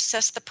quite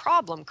assessed the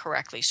problem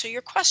correctly. So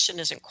your question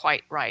isn't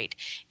quite right,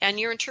 and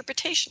your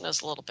interpretation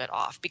is a little bit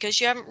off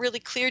because you haven't really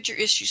cleared your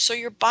issue, so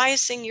you're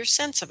biasing your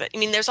sense of it. I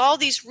mean, there's all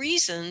these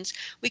reasons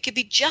we could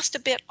be just a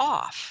bit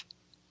off.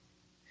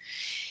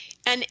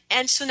 And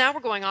so now we're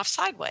going off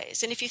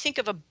sideways. And if you think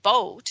of a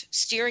boat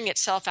steering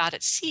itself out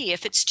at sea,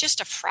 if it's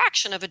just a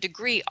fraction of a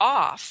degree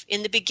off,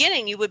 in the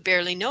beginning you would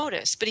barely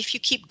notice. But if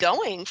you keep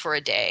going for a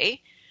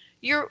day,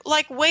 you're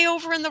like way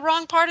over in the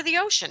wrong part of the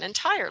ocean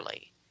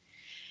entirely.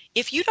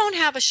 If you don't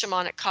have a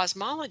shamanic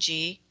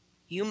cosmology,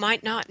 you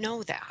might not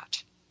know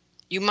that.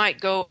 You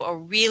might go a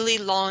really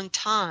long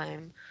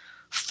time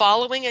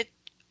following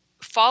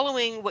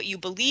what you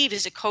believe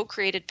is a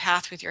co-created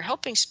path with your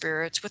helping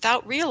spirits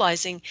without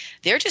realizing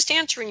they're just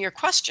answering your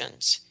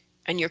questions,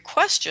 and your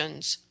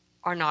questions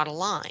are not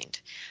aligned.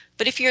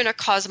 But if you're in a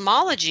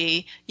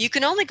cosmology, you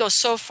can only go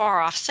so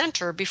far off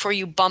center before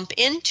you bump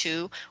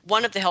into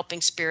one of the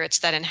helping spirits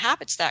that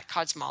inhabits that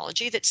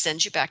cosmology that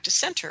sends you back to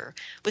center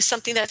with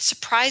something that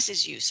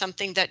surprises you,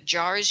 something that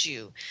jars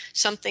you,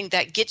 something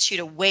that gets you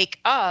to wake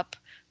up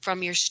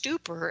from your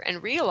stupor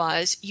and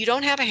realize you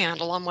don't have a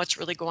handle on what's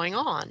really going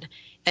on.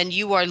 And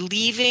you are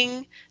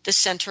leaving the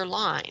center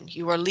line.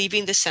 You are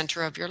leaving the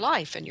center of your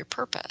life and your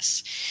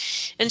purpose.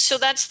 And so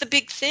that's the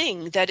big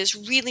thing that is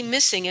really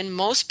missing in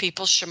most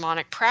people's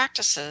shamanic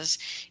practices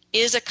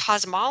is a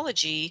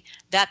cosmology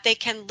that they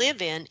can live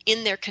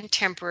in their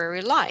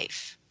contemporary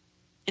life.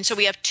 And so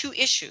we have two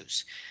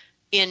issues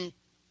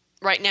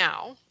right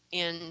now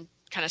in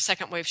kind of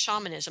second wave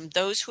shamanism,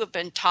 those who have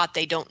been taught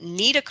they don't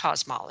need a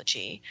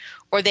cosmology,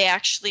 or they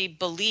actually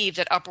believe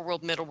that upper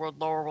world, middle world,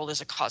 lower world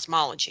is a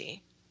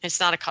cosmology. It's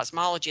not a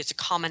cosmology, it's a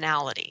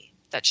commonality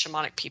that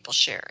shamanic people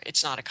share.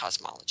 It's not a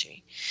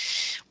cosmology.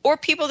 Or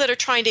people that are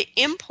trying to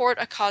import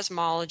a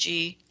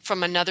cosmology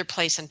from another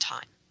place and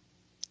time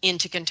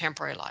into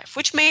contemporary life,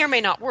 which may or may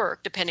not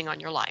work depending on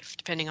your life,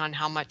 depending on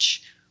how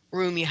much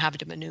room you have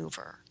to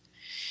maneuver.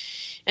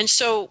 And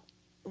so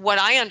what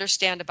I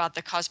understand about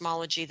the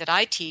cosmology that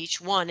I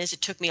teach, one is it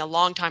took me a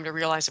long time to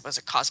realize it was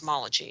a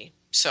cosmology.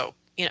 So,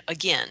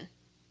 again,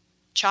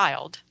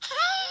 child.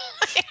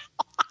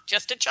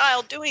 Just a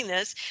child doing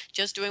this,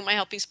 just doing my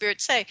helping spirit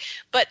say.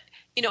 But,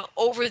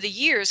 over the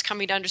years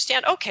coming to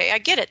understand, okay, I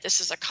get it. This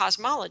is a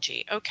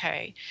cosmology.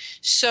 Okay.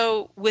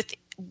 So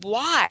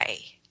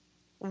why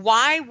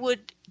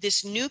would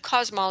this new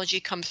cosmology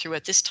come through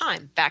at this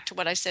time? Back to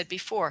what I said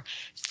before.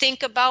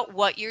 Think about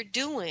what you're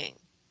doing.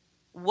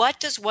 What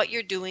does what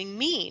you're doing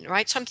mean,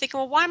 right? So I'm thinking,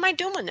 well, why am I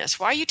doing this?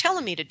 Why are you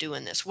telling me to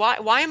doing this?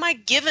 Why am I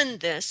given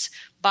this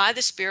by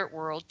the spirit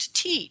world to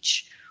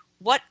teach?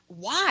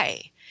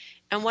 Why?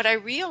 And what I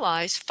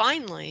realized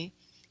finally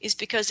is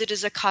because it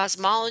is a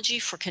cosmology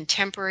for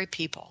contemporary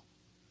people.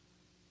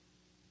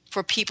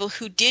 For people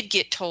who did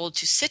get told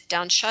to sit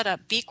down, shut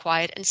up, be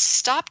quiet, and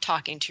stop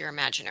talking to your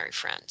imaginary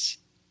friends.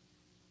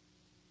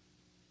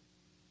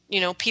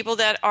 People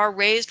that are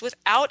raised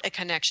without a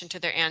connection to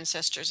their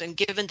ancestors, and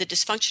given the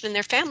dysfunction in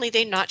their family,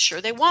 they're not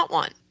sure they want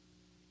one.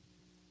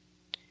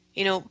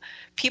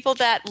 People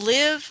that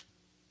live,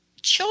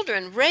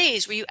 children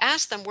raised where you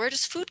ask them, where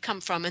does food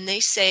come from? And they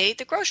say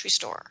the grocery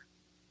store.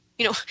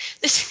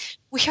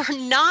 We are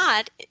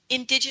not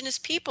indigenous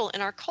people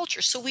in our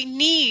culture. So we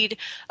need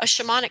a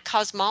shamanic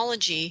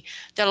cosmology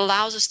that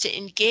allows us to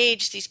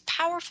engage these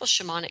powerful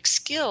shamanic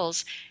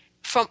skills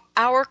from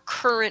our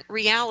current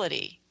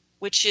reality,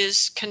 which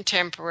is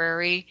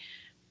contemporary,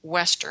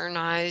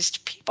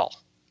 westernized people.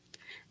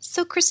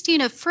 So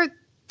Christina, for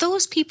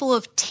those people who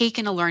have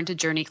taken a Learn to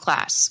Journey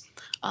class,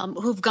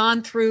 who've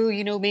gone through,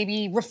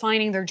 maybe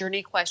refining their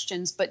journey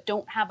questions, but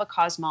don't have a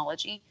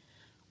cosmology,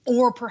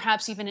 or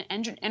perhaps even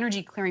an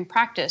energy clearing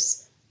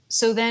practice.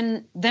 So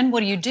then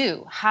what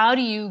do? How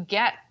do you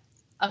get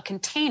a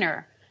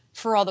container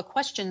for all the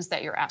questions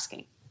that you're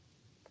asking?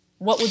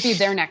 What would be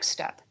their next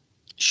step?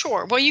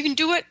 Sure. Well, you can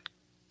do it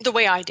the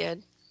way I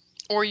did,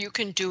 or you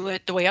can do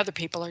it the way other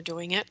people are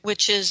doing it,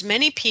 which is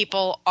many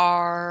people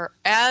are,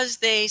 as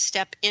they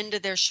step into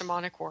their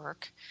shamanic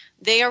work,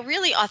 they are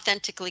really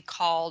authentically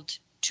called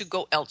to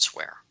go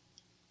elsewhere.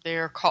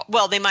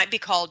 They might be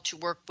called to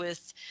work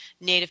with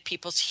Native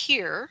peoples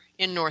here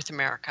in North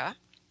America,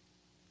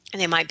 and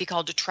they might be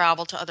called to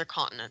travel to other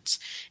continents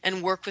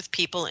and work with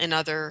people in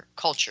other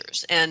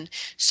cultures. And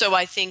so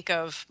I think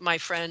of my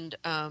friend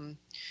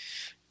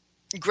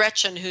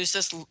Gretchen, who's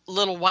this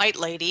little white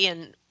lady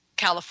in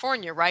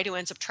California, right, who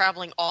ends up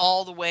traveling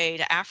all the way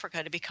to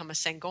Africa to become a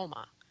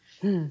Sangoma.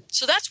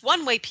 So that's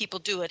one way people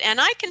do it.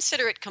 And I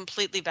consider it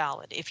completely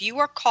valid. If you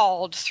are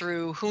called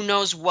through who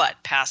knows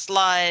what, past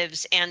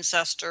lives,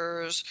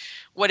 ancestors,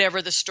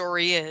 whatever the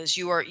story is,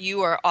 you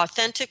are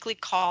authentically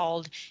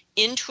called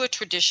into a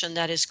tradition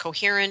that is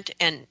coherent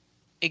and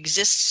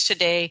exists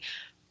today.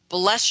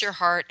 Bless your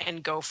heart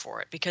and go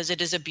for it, because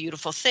it is a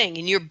beautiful thing.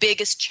 And your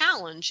biggest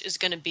challenge is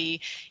going to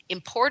be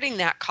importing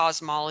that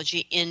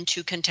cosmology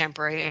into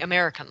contemporary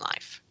American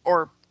life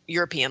or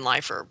European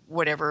life or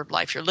whatever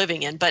life you're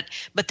living in. But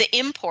the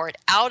import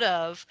out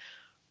of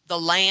the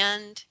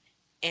land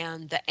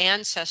and the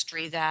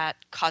ancestry that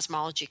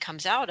cosmology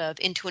comes out of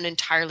into an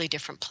entirely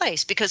different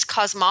place, because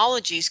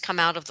cosmologies come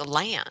out of the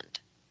land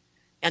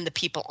and the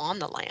people on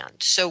the land.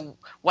 So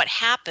what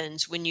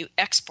happens when you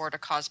export a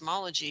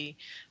cosmology?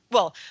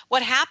 Well,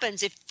 what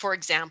happens if, for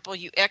example,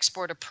 you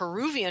export a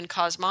Peruvian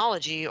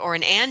cosmology or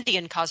an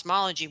Andean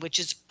cosmology, which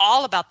is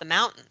all about the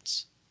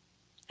mountains,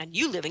 and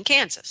you live in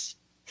Kansas?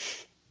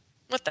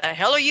 What the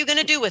hell are you going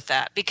to do with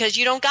that? Because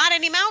you don't got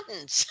any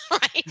mountains,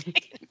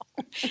 right?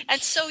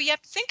 And so you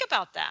have to think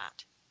about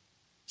that.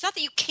 It's not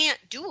that you can't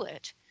do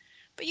it,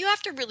 but you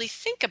have to really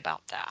think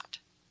about that.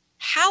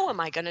 How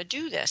am I going to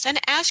do this? And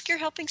ask your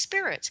helping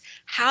spirits,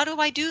 how do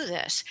I do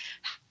this?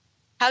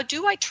 How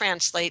do I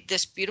translate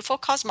this beautiful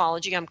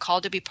cosmology I'm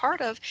called to be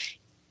part of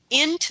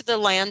into the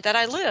land that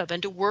I live,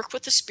 and to work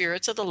with the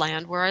spirits of the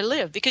land where I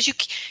live? Because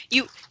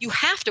you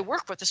have to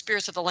work with the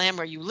spirits of the land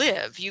where you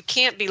live. You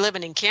can't be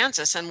living in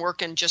Kansas and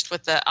working just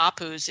with the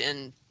Apus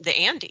in the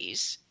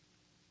Andes.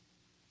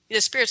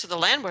 The spirits of the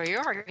land where you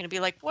are, you're going to be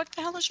like, what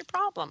the hell is your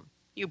problem?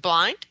 You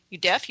blind? You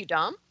deaf? You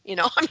dumb? I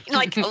mean,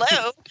 like,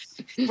 hello,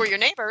 we're your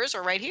neighbors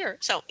or right here.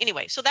 So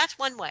anyway, so that's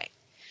one way.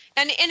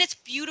 And it's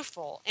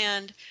beautiful.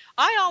 And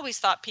I always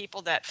thought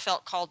people that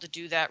felt called to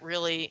do that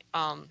really,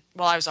 I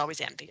was always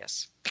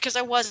envious, because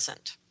I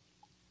wasn't.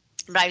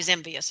 But I was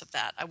envious of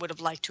that. I would have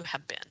liked to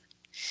have been.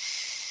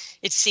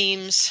 It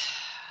seems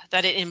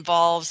that it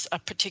involves a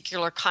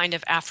particular kind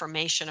of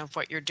affirmation of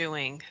what you're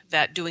doing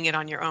that doing it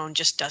on your own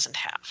just doesn't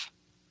have.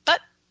 But,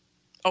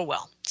 oh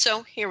well.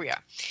 So here we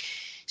are.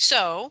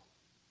 So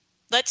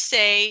let's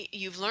say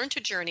you've learned to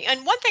journey.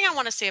 And one thing I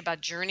want to say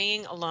about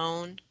journeying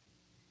alone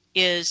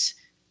is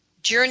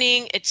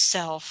journeying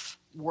itself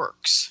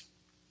works.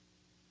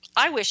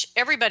 I wish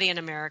everybody in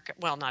America,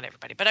 well, not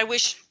everybody, but I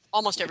wish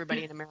almost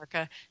everybody in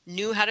America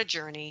knew how to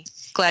journey.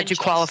 Glad you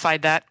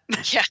qualified that.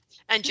 Yeah,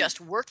 and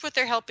just worked with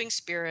their helping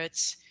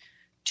spirits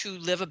to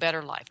live a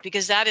better life,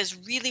 because that is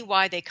really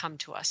why they come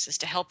to us, is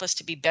to help us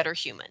to be better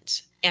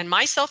humans. And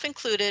myself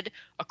included,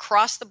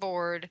 across the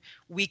board,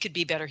 we could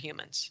be better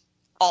humans.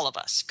 All of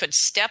us could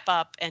step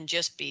up and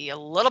just be a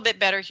little bit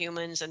better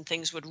humans, and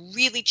things would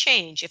really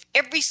change if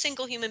every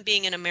single human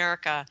being in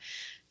America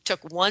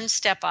took one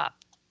step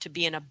up to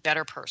being a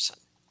better person.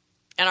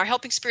 And our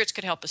helping spirits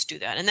could help us do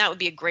that. And that would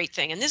be a great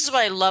thing. And this is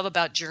what I love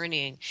about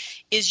journeying,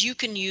 is you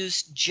can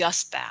use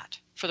just that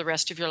for the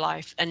rest of your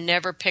life and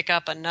never pick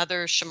up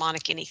another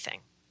shamanic anything.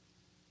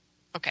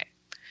 Okay.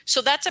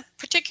 So that's a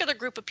particular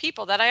group of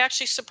people that I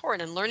actually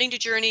support in learning to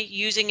journey,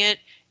 using it,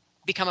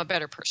 become a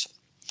better person.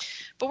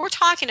 But we're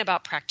talking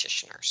about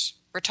practitioners.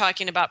 We're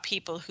talking about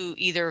people who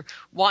either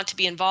want to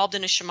be involved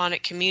in a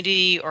shamanic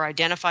community or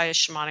identify as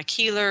shamanic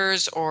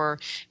healers, or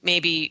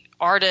maybe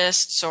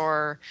artists,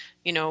 or,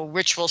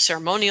 ritual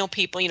ceremonial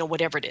people,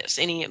 whatever it is,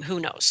 who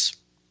knows?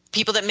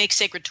 People that make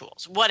sacred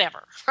tools,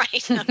 whatever,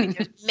 right? I mean,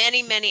 there's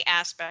many, many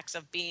aspects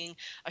of being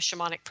a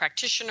shamanic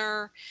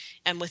practitioner,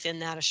 and within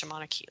that, a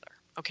shamanic healer.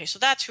 Okay, so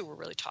that's who we're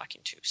really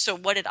talking to. So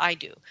what did I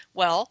do?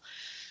 Well,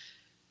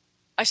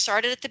 I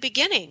started at the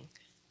beginning.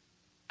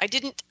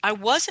 I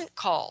wasn't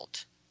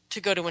called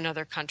to go to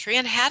another country.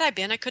 And had I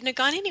been, I couldn't have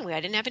gone anyway.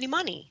 I didn't have any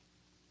money.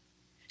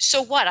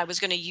 So what? I was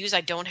going to use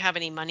I don't have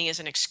any money as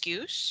an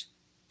excuse?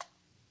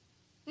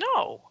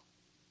 No.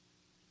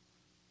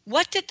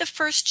 What did the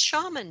first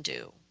shaman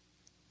do?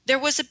 There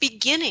was a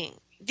beginning.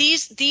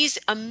 These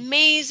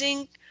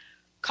amazing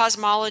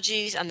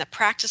cosmologies and the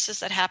practices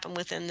that happen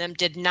within them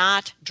did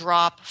not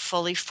drop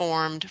fully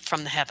formed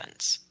from the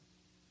heavens.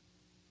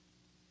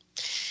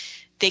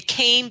 They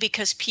came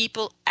because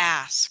people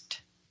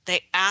asked.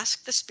 They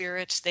asked the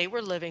spirits they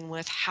were living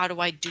with, how do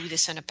I do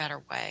this in a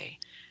better way?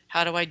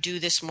 How do I do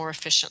this more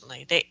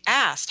efficiently? They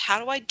asked, how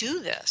do I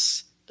do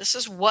this? This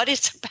is what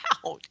it's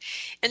about.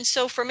 And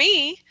so for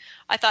me,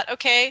 I thought,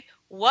 okay,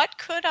 what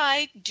could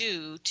I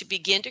do to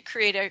begin to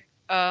create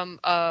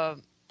a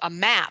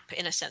map,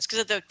 in a sense? Because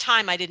at the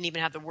time, I didn't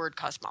even have the word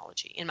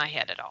cosmology in my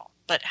head at all.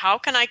 But how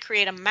can I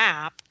create a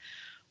map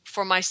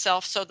for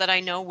myself so that I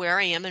know where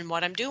I am and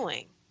what I'm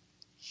doing?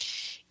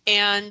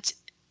 And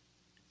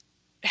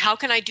how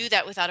can I do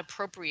that without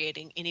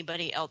appropriating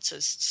anybody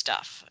else's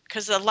stuff?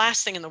 Because the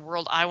last thing in the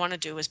world I want to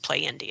do is play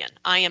Indian.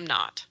 I am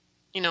not.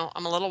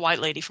 I'm a little white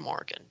lady from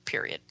Oregon,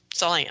 period.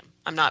 That's all I am.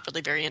 I'm not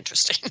really very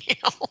interesting,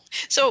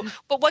 So,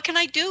 but what can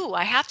I do?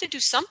 I have to do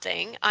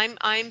something.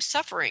 I'm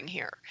suffering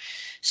here.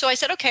 So I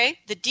said, okay,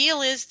 the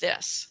deal is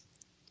this.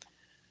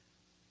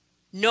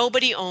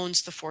 Nobody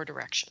owns the four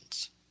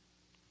directions.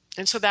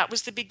 And so that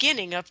was the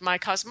beginning of my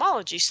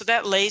cosmology. So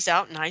that lays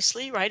out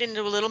nicely right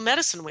into a little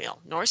medicine wheel,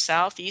 north,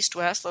 south, east,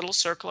 west, little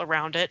circle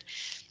around it.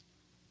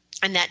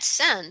 And that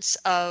sense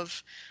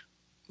of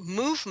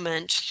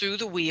movement through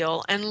the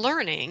wheel and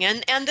learning.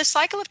 And the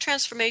cycle of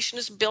transformation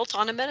is built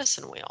on a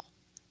medicine wheel.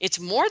 It's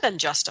more than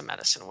just a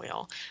medicine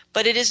wheel,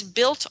 but it is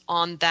built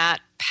on that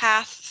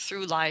path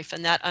through life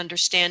and that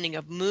understanding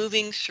of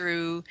moving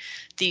through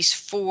these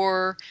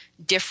four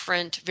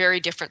different, very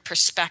different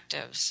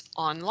perspectives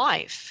on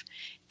life.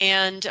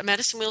 And a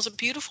medicine wheel is a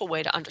beautiful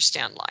way to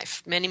understand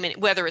life.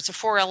 Whether it's a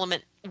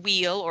 4-element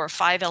wheel or a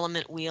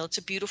 5-element wheel, it's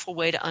a beautiful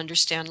way to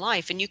understand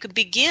life. And you could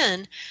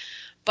begin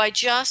by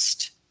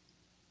just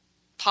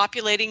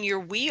populating your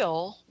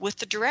wheel with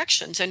the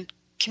directions and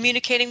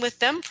communicating with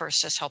them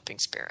first as helping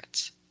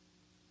spirits.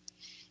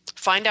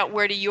 Find out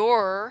where do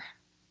your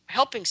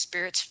helping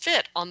spirits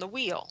fit on the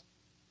wheel.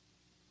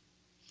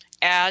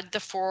 Add the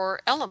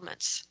 4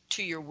 elements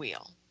to your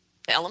wheel.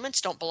 The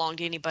elements don't belong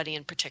to anybody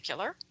in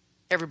particular.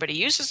 Everybody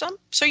uses them,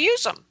 so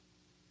use them.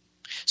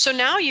 So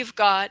now you've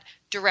got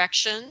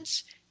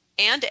directions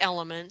and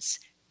elements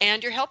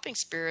and your helping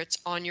spirits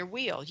on your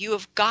wheel. You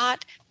have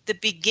got the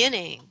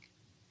beginning.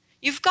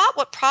 You've got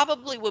what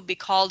probably would be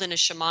called in a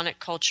shamanic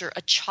culture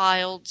a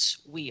child's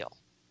wheel.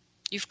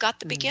 You've got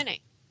the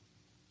beginning,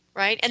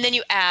 right? And then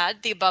you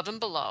add the above and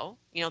below,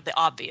 the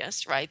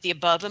obvious, right? The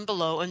above and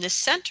below and the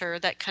center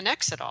that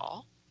connects it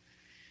all.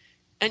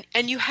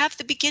 And you have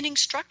the beginning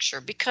structure,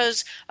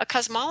 because a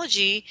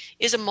cosmology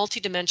is a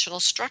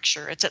multidimensional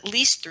structure. It's at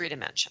least 3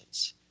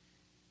 dimensions,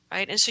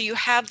 right? And so you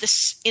have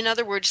this, in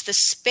other words, the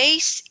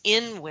space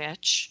in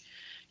which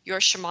your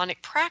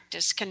shamanic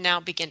practice can now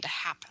begin to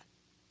happen,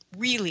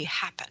 really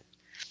happen,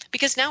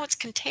 because now it's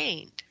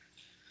contained.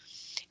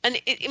 And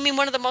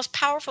one of the most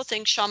powerful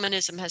things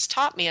shamanism has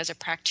taught me as a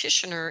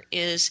practitioner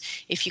is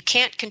if you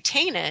can't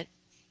contain it,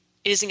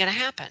 it isn't going to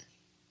happen.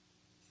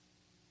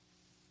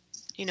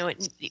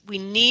 We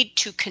need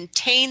to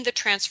contain the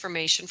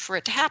transformation for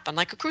it to happen,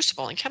 like a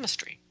crucible in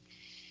chemistry.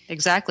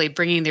 Exactly.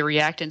 Bringing the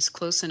reactants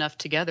close enough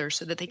together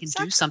so that they can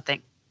do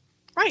something.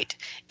 Right.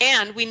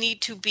 And we need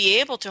to be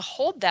able to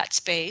hold that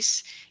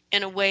space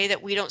in a way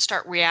that we don't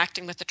start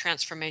reacting with the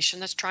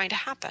transformation that's trying to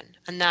happen.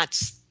 And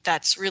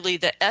that's really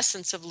the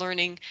essence of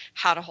learning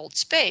how to hold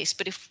space.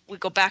 But if we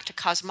go back to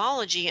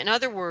cosmology, in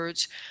other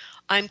words,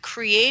 I'm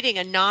creating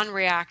a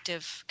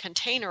non-reactive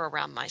container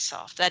around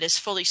myself that is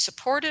fully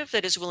supportive,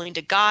 that is willing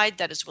to guide,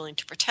 that is willing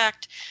to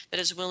protect, that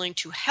is willing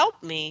to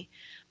help me,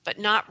 but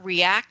not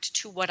react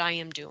to what I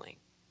am doing.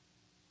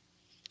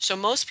 So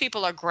most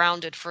people are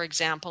grounded, for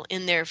example,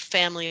 in their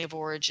family of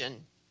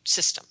origin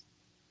system.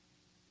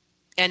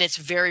 And it's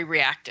very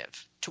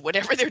reactive to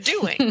whatever they're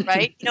doing,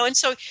 right? And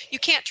so you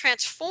can't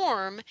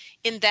transform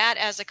in that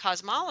as a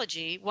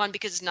cosmology, one,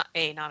 because it's not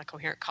a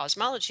coherent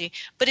cosmology,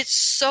 but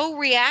it's so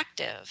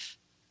reactive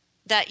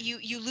that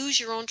you lose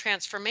your own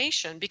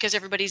transformation because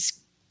everybody's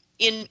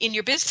in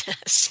your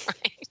business,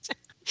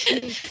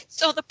 right?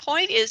 So the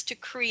point is to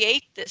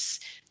create this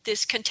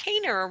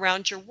container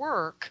around your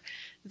work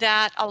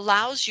that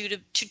allows you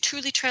to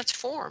truly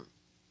transform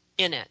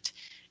in it,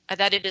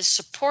 that it is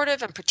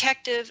supportive and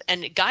protective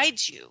and it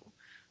guides you,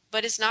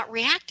 but it's not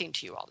reacting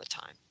to you all the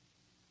time.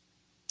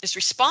 It's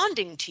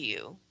responding to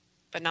you,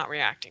 but not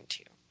reacting to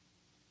you.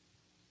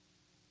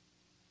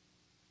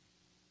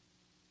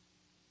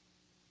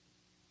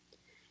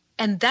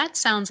 And that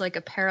sounds like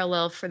a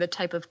parallel for the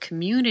type of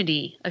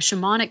community, a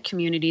shamanic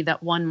community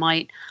that one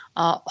might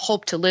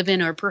hope to live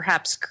in or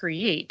perhaps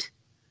create,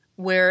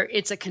 where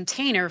it's a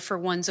container for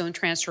one's own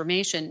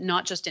transformation,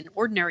 not just in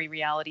ordinary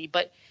reality,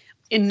 but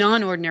in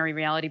non-ordinary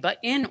reality, but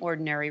in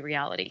ordinary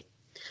reality.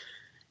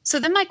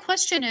 So then my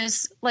question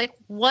is,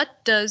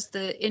 what does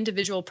the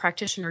individual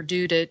practitioner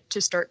do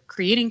to start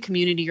creating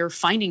community or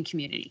finding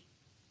community?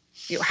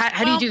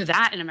 How do you do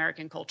that in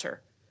American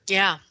culture?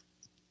 Yeah.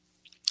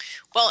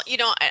 Well,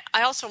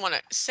 I also want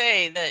to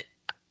say that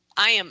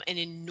I am an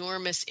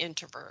enormous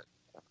introvert.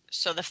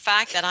 So the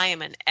fact that I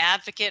am an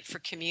advocate for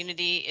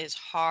community is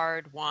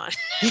hard won.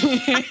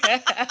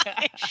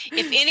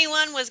 If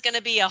anyone was going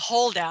to be a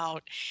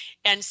holdout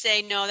and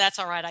say, no, that's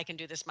all right, I can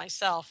do this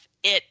myself,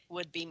 it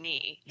would be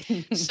me.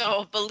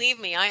 So believe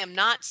me, I am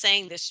not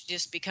saying this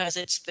just because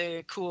it's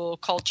the cool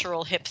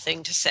cultural hip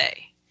thing to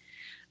say.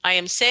 I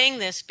am saying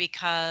this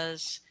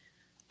because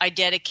I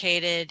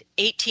dedicated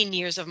 18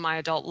 years of my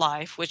adult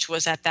life, which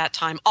was at that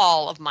time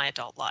all of my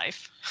adult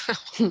life.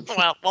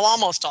 well,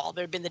 almost all.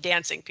 There had been the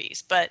dancing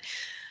piece, but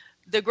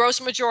the gross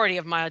majority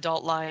of my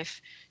adult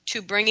life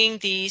to bringing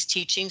these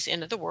teachings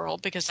into the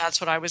world, because that's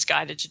what I was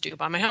guided to do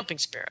by my helping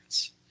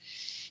spirits,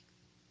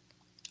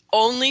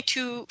 only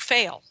to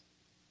fail.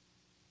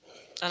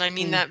 And I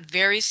mean that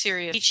very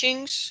serious.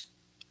 Teachings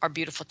are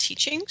beautiful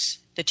teachings.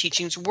 The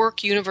teachings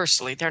work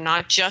universally. They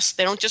don't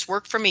just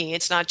work for me.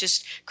 It's not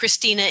just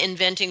Christina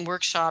inventing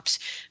workshops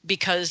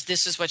because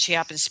this is what she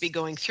happens to be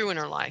going through in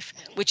her life,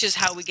 which is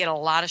how we get a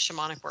lot of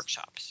shamanic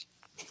workshops.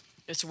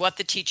 It's what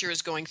the teacher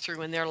is going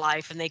through in their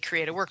life, and they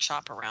create a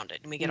workshop around it.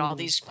 And we get all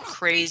these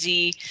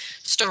crazy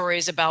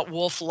stories about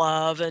wolf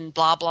love and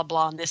blah, blah,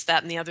 blah, and this,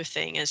 that, and the other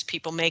thing as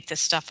people make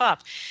this stuff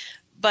up.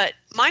 But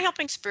my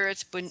helping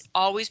spirit's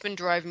always been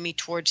driving me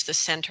towards the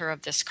center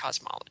of this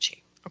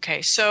cosmology.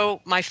 Okay, so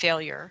my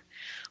failure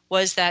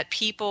was that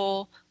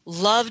people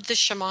loved the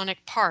shamanic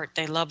part.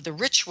 They love the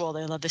ritual.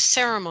 They love the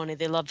ceremony.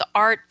 They love the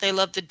art. They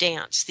love the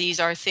dance. These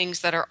are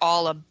things that are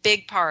all a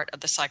big part of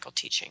the cycle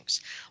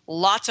teachings.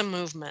 Lots of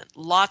movement,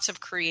 lots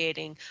of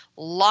creating,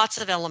 lots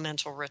of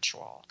elemental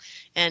ritual,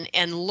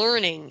 and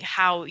learning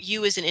how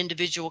you as an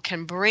individual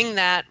can bring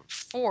that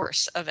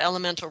force of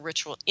elemental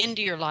ritual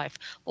into your life.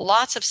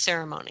 Lots of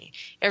ceremony.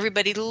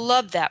 Everybody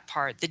loved that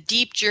part. The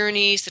deep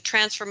journeys, the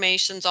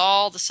transformations,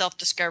 all the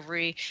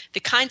self-discovery, the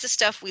kinds of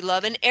stuff we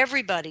love in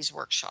everybody's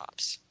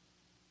workshops.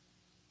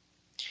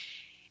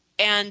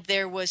 And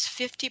there was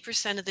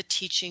 50% of the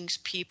teachings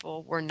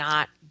people were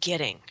not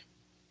getting.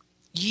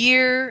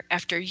 Year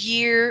after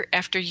year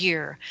after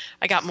year,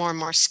 I got more and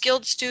more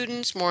skilled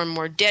students, more and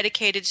more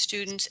dedicated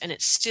students, and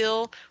it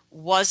still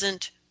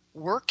wasn't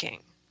working.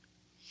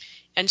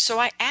 And so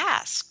I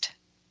asked,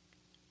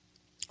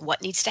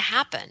 what needs to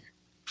happen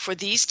for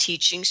these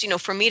teachings,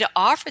 for me to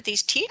offer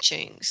these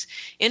teachings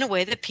in a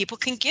way that people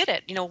can get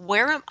it?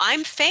 Where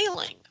I'm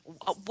failing?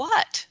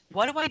 What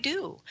do I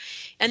do?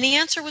 And the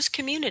answer was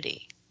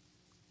community.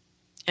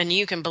 And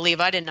you can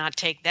believe I did not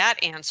take that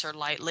answer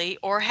lightly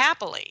or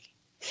happily.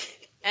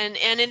 And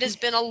it has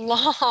been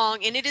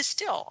and it is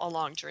still a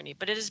long journey,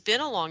 but it has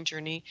been a long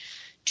journey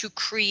to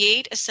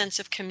create a sense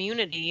of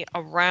community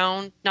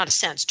around,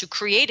 to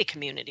create a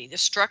community, the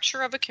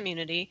structure of a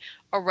community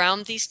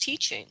around these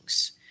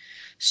teachings,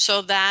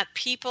 so that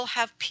people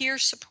have peer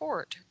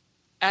support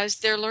as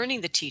they're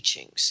learning the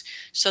teachings,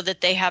 so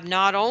that they have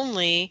not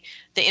only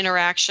the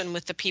interaction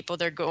with the people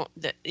their cohort,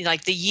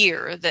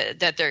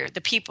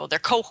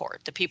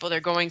 the people they're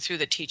going through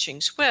the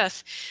teachings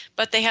with,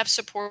 but they have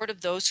support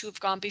of those who have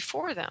gone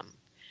before them.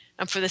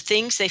 And for the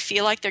things they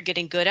feel like they're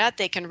getting good at,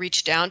 they can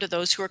reach down to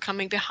those who are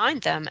coming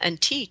behind them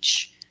and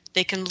teach.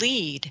 They can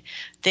lead.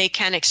 They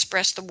can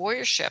express the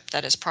warriorship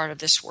that is part of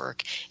this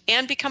work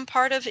and become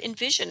part of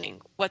envisioning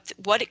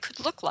what it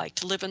could look like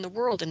to live in the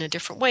world in a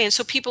different way. And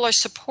so people are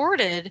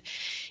supported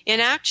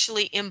in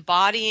actually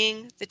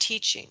embodying the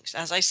teachings.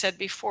 As I said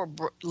before,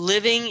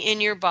 living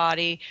in your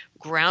body,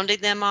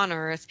 grounding them on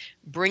earth,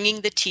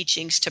 bringing the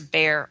teachings to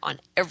bear on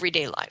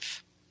everyday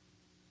life.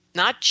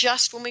 Not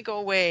just when we go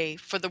away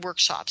for the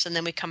workshops and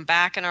then we come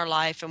back in our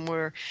life and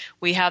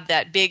we have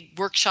that big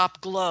workshop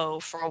glow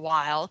for a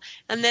while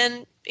and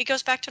then it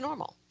goes back to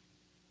normal,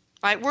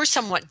 right? We're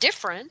somewhat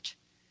different,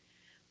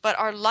 but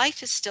our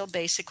life is still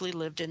basically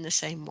lived in the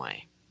same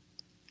way.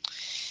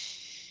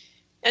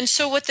 And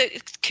so what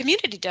the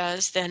community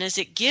does then is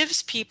it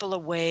gives people a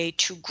way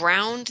to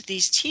ground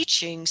these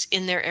teachings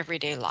in their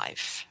everyday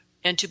life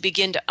and to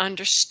begin to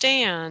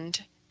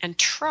understand and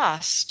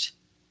trust,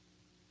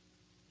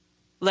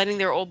 letting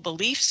their old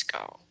beliefs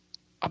go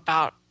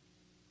about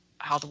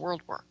how the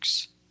world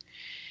works,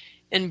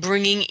 and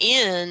bringing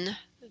in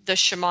the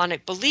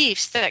shamanic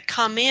beliefs that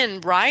come in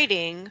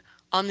riding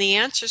on the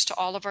answers to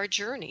all of our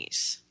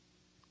journeys.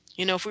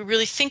 If we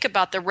really think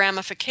about the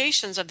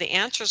ramifications of the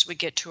answers we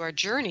get to our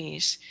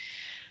journeys,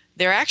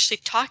 they're actually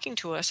talking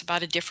to us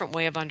about a different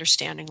way of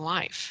understanding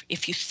life.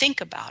 If you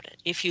think about it,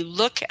 if you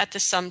look at the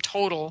sum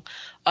total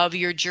of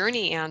your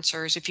journey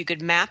answers, if you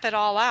could map it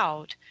all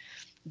out,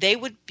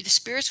 the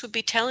spirits would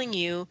be telling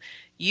you,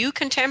 you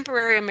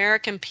contemporary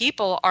American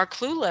people are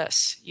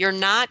clueless. You're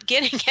not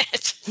getting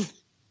it,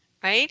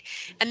 right?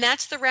 And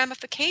that's the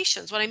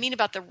ramifications. What I mean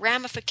about the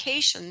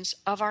ramifications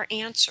of our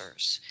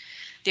answers.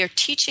 They're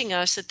teaching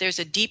us that there's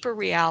a deeper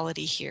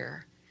reality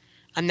here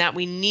and that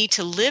we need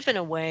to live in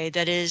a way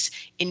that is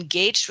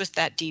engaged with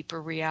that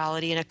deeper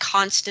reality in a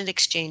constant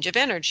exchange of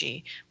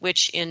energy,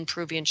 which in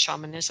Peruvian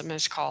shamanism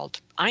is called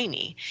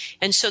Aini.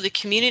 And so the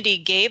community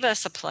gave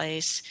us a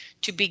place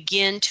to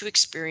begin to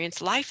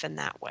experience life in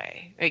that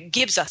way. It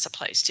gives us a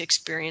place to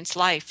experience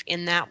life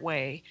in that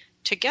way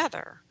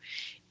together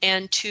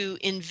and to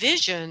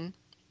envision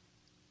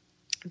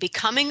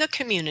becoming a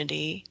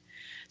community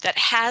that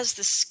has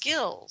the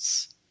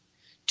skills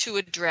to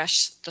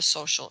address the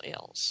social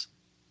ills.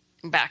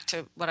 Back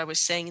to what I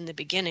was saying in the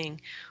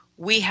beginning,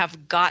 we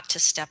have got to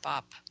step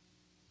up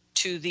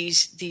to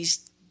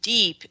these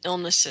deep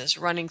illnesses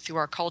running through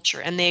our culture,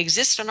 and they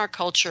exist in our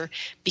culture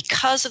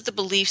because of the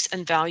beliefs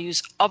and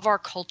values of our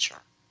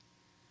culture.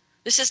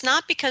 This is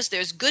not because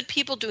there's good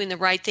people doing the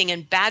right thing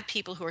and bad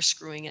people who are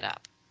screwing it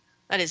up.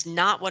 That is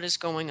not what is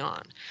going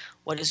on.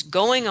 What is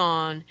going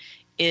on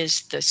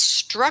is the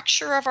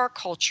structure of our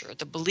culture,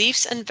 the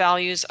beliefs and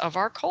values of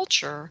our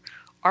culture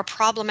are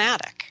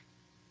problematic.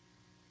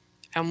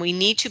 And we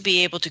need to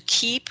be able to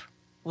keep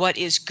what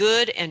is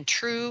good and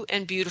true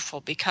and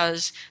beautiful,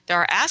 because there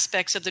are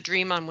aspects of the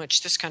dream on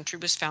which this country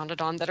was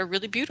founded on that are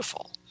really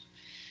beautiful.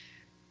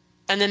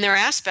 And then there are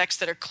aspects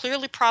that are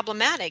clearly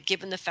problematic,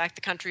 given the fact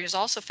the country is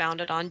also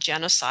founded on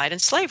genocide and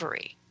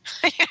slavery.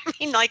 I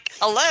mean,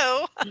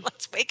 hello,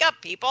 let's wake up,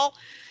 people.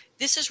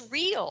 This is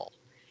real.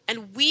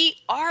 And we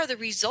are the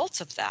results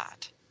of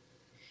that.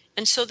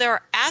 And so there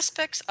are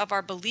aspects of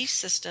our belief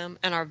system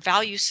and our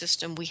value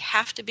system we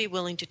have to be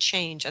willing to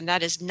change. And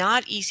that is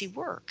not easy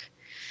work.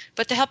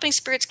 But the helping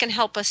spirits can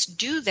help us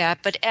do that.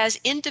 But as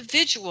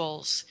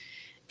individuals,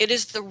 it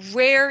is the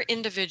rare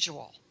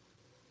individual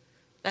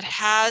that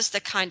has the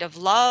kind of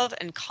love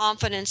and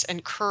confidence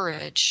and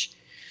courage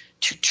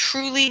to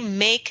truly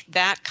make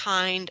that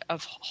kind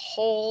of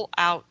whole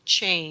out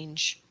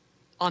change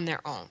on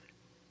their own.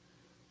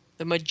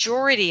 The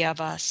majority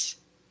of us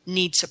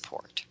need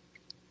support.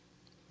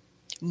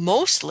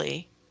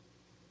 Mostly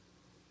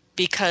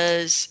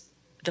because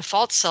the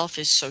false self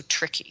is so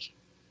tricky.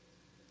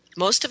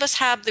 Most of us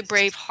have the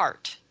brave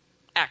heart,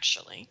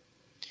 actually,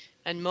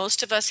 and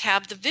most of us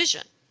have the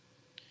vision,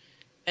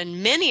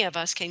 and many of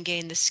us can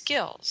gain the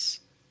skills.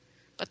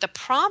 But the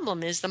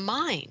problem is the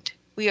mind.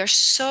 We are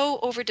so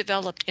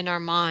overdeveloped in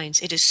our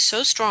minds. It is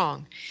so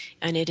strong,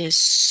 and it is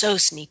so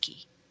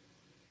sneaky.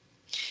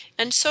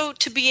 And so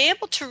to be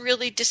able to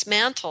really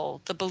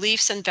dismantle the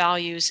beliefs and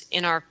values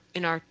in our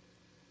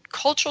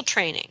cultural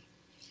training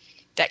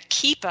that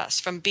keep us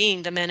from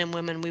being the men and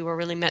women we were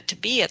really meant to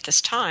be at this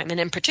time, and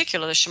in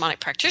particular the shamanic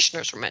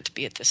practitioners were meant to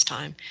be at this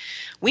time,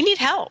 we need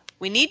help.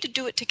 We need to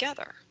do it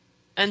together.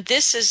 And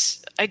this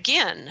is,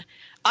 again,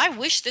 I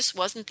wish this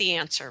wasn't the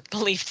answer,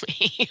 believe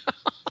me.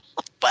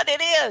 But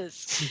it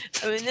is.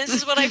 I mean, this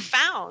is what I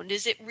found,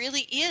 is it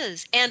really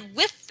is. And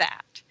with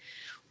that,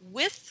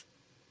 with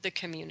the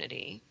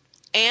community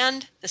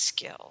and the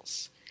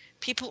skills,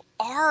 people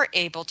are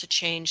able to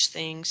change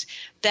things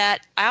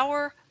that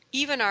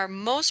even our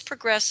most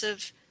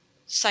progressive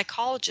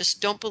psychologists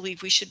don't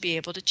believe we should be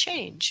able to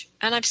change.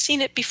 And I've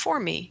seen it before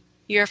me,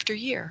 year after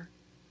year.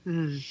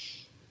 Mm.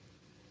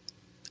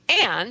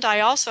 And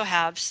I also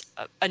have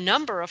a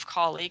number of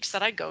colleagues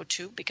that I go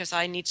to because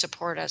I need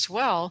support as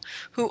well,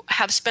 who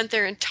have spent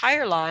their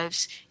entire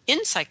lives in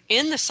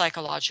the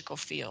psychological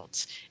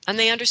fields, and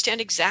they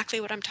understand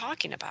exactly what I'm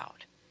talking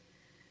about.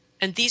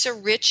 And these are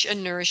rich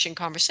and nourishing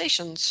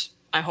conversations,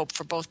 I hope,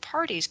 for both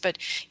parties. But,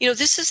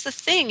 this is the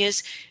thing,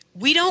 is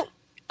we don't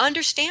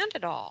understand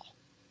it all.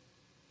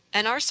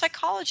 And our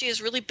psychology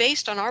is really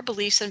based on our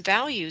beliefs and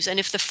values. And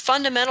if the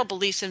fundamental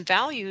beliefs and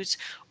values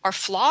are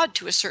flawed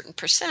to a certain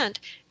percent,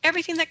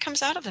 everything that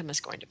comes out of them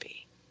is going to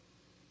be.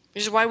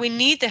 Which is why we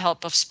need the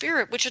help of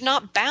spirit, which are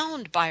not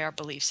bound by our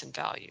beliefs and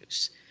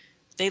values.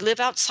 They live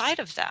outside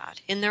of that,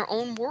 in their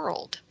own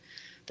world,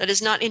 that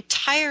is not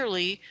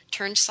entirely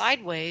turned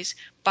sideways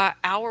by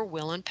our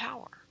will and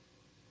power.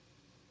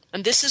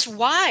 And this is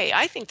why,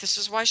 I think this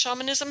is why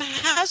shamanism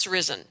has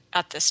risen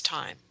at this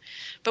time.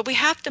 But we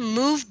have to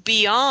move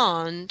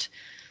beyond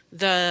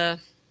the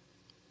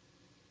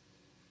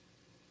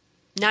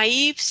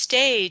naive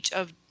stage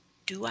of,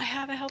 do I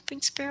have a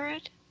helping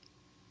spirit?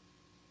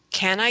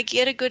 Can I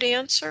get a good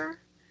answer?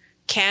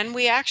 Can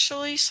we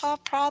actually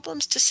solve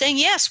problems? To saying,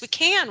 yes, we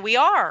can, we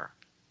are.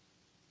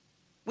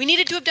 We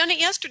needed to have done it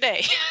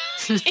yesterday.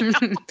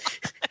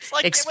 It's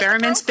like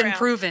experiment's been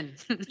proven.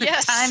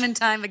 Yes. Time and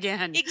time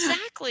again.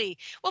 Exactly.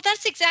 Well,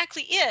 that's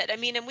exactly it. I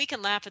mean, and we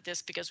can laugh at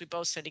this because we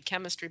both studied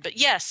chemistry, but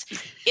yes,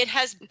 it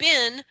has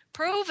been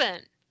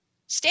proven.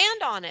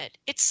 Stand on it.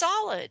 It's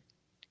solid.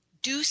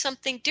 Do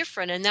something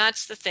different. And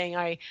that's the thing.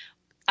 I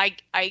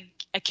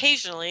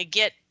occasionally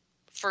get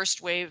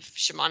first wave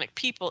shamanic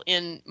people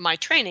in my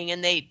training,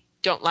 and they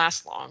don't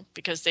last long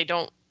because they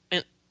don't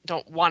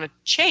want to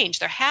change.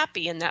 They're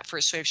happy in that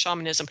first wave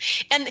shamanism.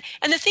 And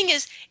the thing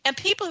is, and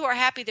people who are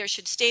happy there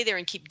should stay there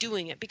and keep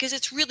doing it because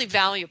it's really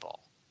valuable.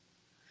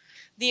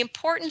 The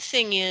important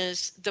thing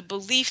is the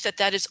belief that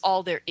that is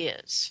all there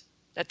is,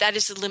 that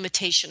is the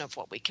limitation of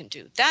what we can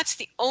do. That's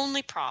the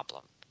only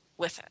problem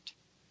with it.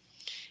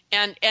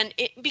 And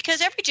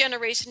because every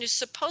generation is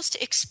supposed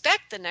to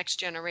expect the next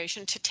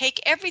generation to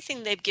take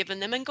everything they've given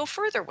them and go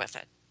further with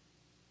it.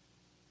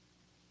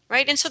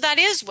 Right? And so that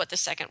is what the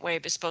second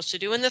wave is supposed to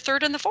do, and the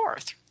third and the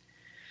fourth.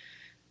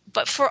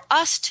 But for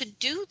us to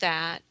do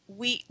that,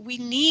 we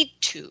need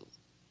to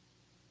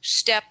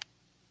step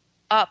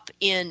up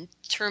in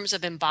terms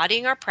of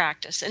embodying our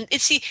practice. And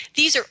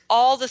these are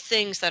all the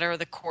things that are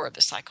the core of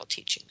the cycle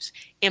teachings.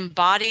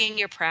 Embodying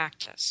your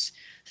practice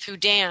through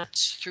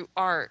dance, through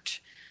art,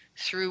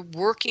 through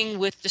working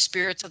with the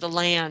spirits of the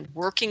land,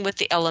 working with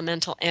the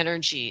elemental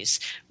energies,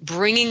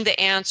 bringing the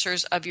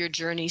answers of your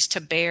journeys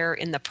to bear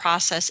in the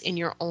process in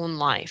your own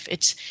life.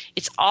 It's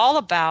all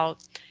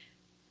about,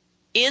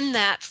 in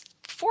that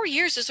 4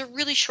 years is a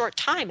really short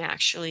time,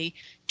 actually,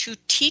 to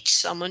teach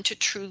someone to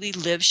truly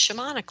live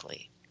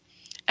shamanically.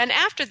 And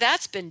after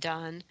that's been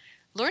done,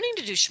 learning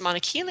to do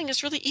shamanic healing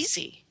is really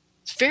easy.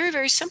 It's very,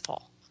 very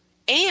simple.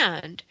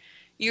 And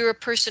you're a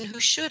person who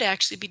should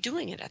actually be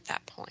doing it at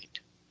that point.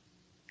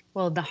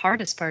 Well, the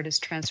hardest part is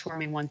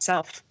transforming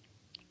oneself.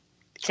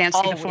 Can't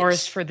see the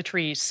forest for the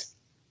trees.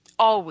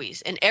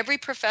 Always. In every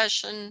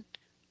profession,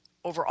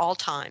 over all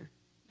time.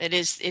 That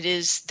is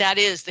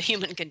the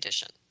human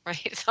condition.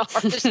 right? The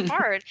hardest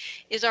part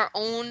is our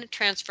own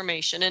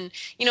transformation. And,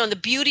 the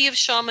beauty of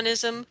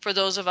shamanism, for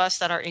those of us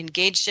that are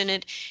engaged in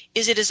it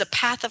is a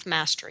path of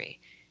mastery.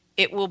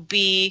 It will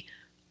be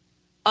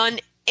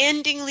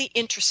unendingly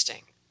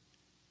interesting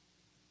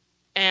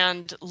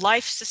and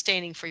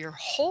life-sustaining for your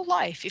whole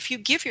life if you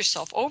give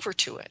yourself over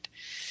to it.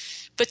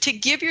 But to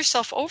give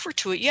yourself over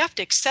to it, you have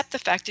to accept the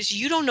fact is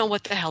you don't know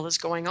what the hell is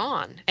going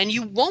on. And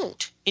you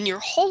won't in your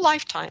whole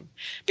lifetime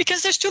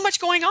because there's too much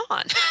going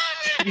on.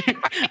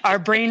 Our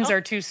brains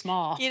are too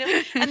small.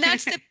 And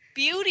that's the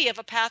beauty of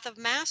a path of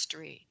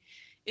mastery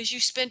is you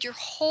spend your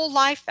whole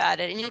life at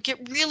it and you'll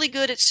get really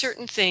good at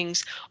certain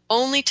things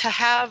only to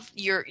have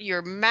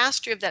your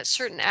mastery of that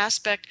certain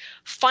aspect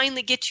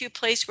finally get to a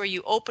place where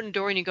you open a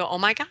door and you go, oh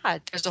my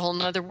God, there's a whole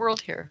nother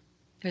world here.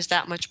 There's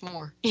that much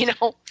more, Even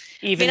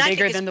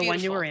bigger than the one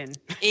you were in.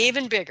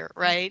 Even bigger,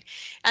 right?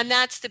 And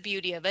that's the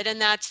beauty of it.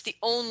 And that's the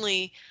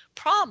only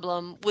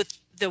problem with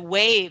the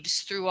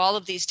waves through all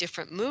of these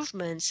different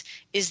movements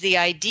is the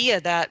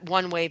idea that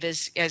one wave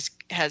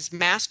has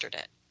mastered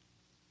it.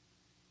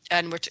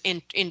 And we're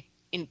in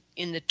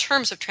the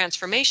terms of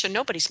transformation,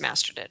 nobody's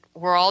mastered it.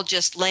 We're all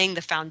just laying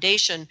the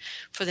foundation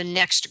for the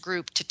next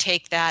group to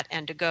take that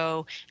and to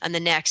go, and the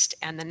next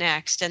and the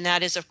next. And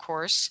that is, of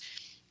course,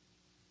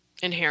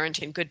 inherent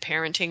in good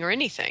parenting or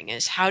anything,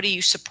 is how do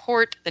you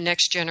support the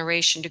next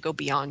generation to go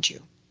beyond you?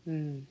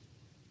 Mm.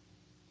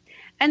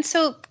 And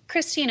so,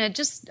 Christina,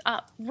 just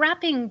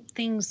wrapping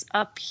things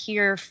up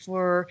here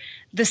for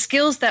the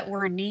skills that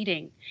we're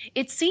needing,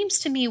 it seems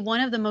to me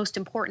one of the most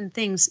important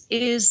things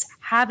is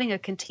having a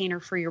container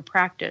for your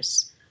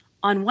practice.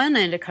 On one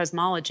end, a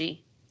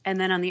cosmology, and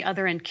then on the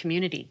other end,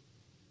 community.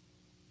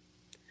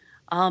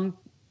 An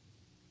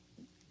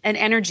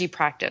energy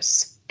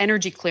practice,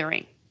 energy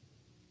clearing.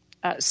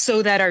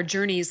 So that our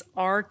journeys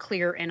are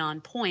clear and on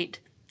point.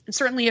 And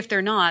certainly if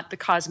they're not, the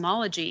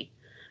cosmology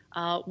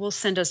will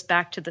send us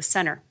back to the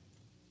center,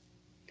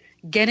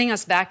 getting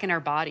us back in our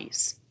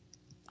bodies.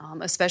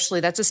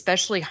 That's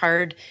especially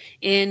hard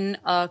in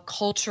a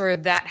culture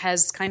that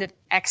has kind of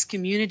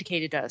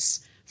excommunicated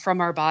us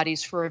from our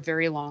bodies for a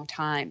very long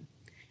time.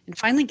 And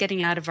finally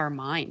getting out of our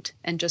mind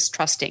and just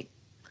trusting.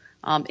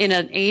 In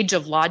an age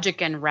of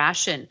logic and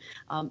ration,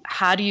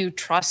 how do you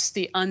trust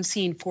the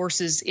unseen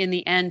forces in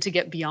the end to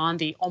get beyond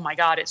the, oh my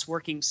God, it's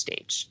working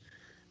stage?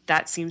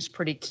 That seems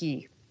pretty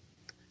key.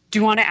 Do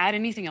you want to add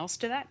anything else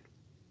to that?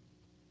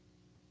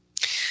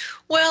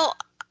 Well,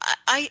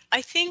 I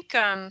think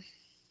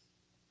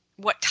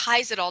what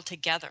ties it all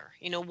together,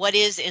 what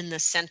is in the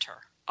center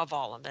of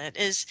all of it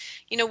is,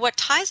 what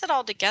ties it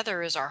all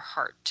together is our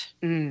heart.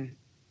 Mm.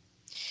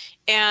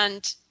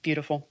 And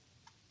beautiful.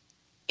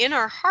 In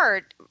our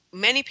heart,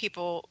 many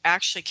people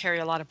actually carry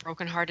a lot of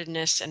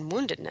brokenheartedness and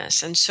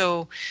woundedness. And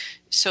so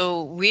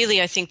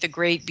really, I think the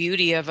great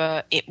beauty of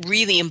a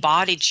really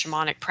embodied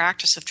shamanic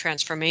practice of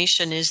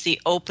transformation is the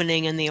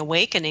opening and the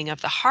awakening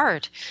of the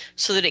heart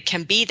so that it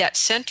can be that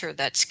center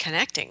that's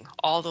connecting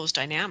all those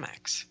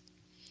dynamics.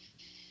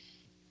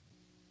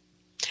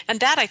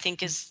 And that, I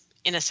think, is,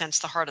 in a sense,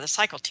 the heart of the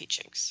cycle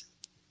teachings,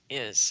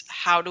 is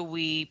how do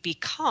we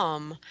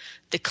become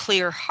the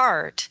clear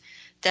heart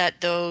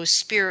that those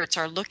spirits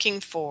are looking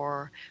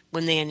for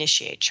when they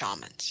initiate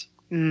shamans.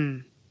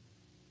 Mm.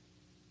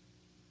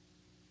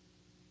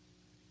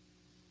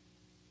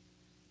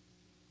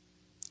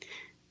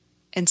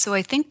 And so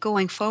I think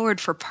going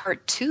forward for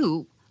part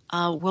 2,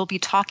 we'll be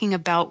talking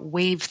about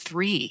wave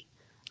 3,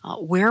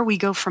 where we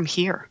go from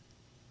here.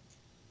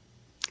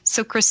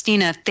 So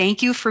Christina,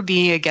 thank you for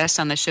being a guest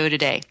on the show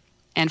today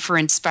and for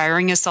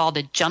inspiring us all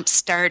to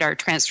jumpstart our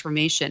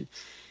transformation.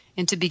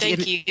 And to begin,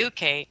 thank you,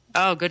 Kate.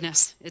 Oh,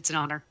 goodness. It's an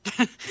honor.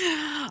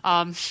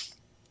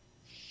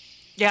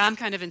 Yeah, I'm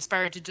kind of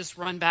inspired to just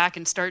run back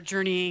and start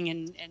journeying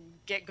and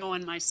get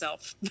going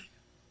myself.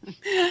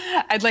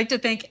 I'd like to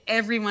thank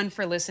everyone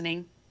for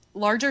listening.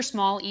 Large or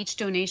small, each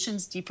donation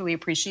is deeply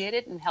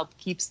appreciated and help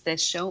keeps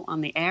this show on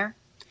the air.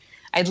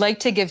 I'd like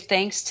to give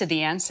thanks to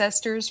the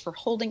ancestors for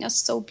holding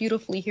us so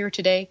beautifully here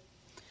today,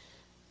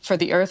 for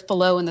the earth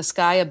below and the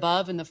sky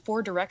above and the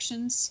 4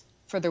 directions,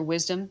 for their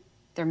wisdom,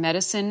 their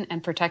medicine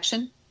and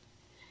protection.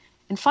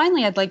 And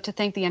finally, I'd like to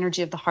thank the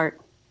energy of the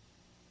heart.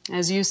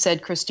 As you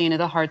said, Christina,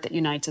 the heart that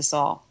unites us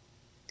all.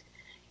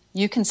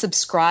 You can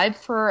subscribe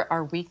for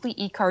our weekly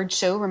eCard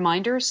show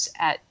reminders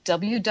at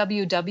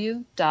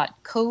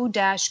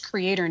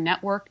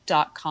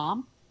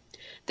www.co-creatornetwork.com.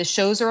 The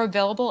shows are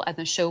available at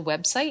the show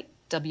website,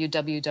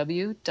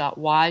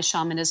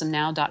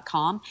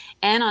 www.whyshamanismnow.com,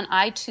 and on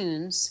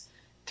iTunes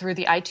through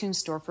the iTunes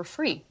Store for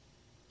free.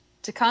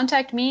 To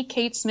contact me,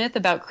 Kate Smith,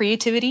 about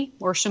creativity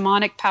or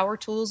shamanic power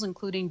tools,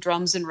 including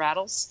drums and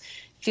rattles,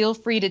 feel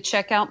free to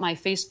check out my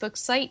Facebook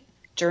site,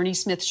 Journey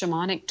Smith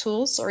Shamanic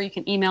Tools, or you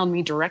can email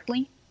me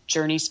directly,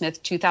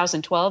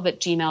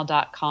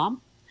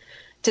 journeysmith2012@gmail.com.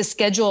 To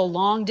schedule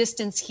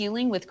long-distance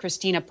healing with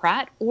Christina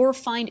Pratt or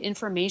find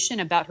information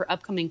about her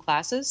upcoming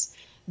classes,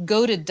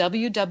 go to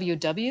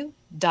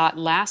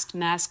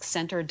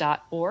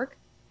www.lastmaskcenter.org.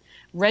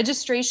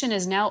 Registration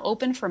is now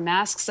open for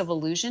Masks of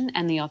Illusion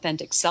and the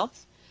Authentic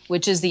Self,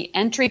 which is the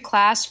entry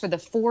class for the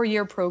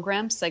 4-year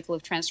program, Cycle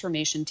of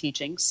Transformation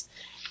Teachings.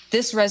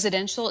 This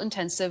residential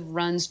intensive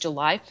runs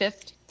July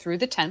 5th through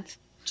the 10th,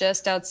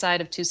 just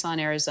outside of Tucson,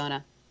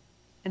 Arizona.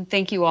 And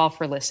thank you all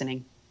for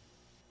listening.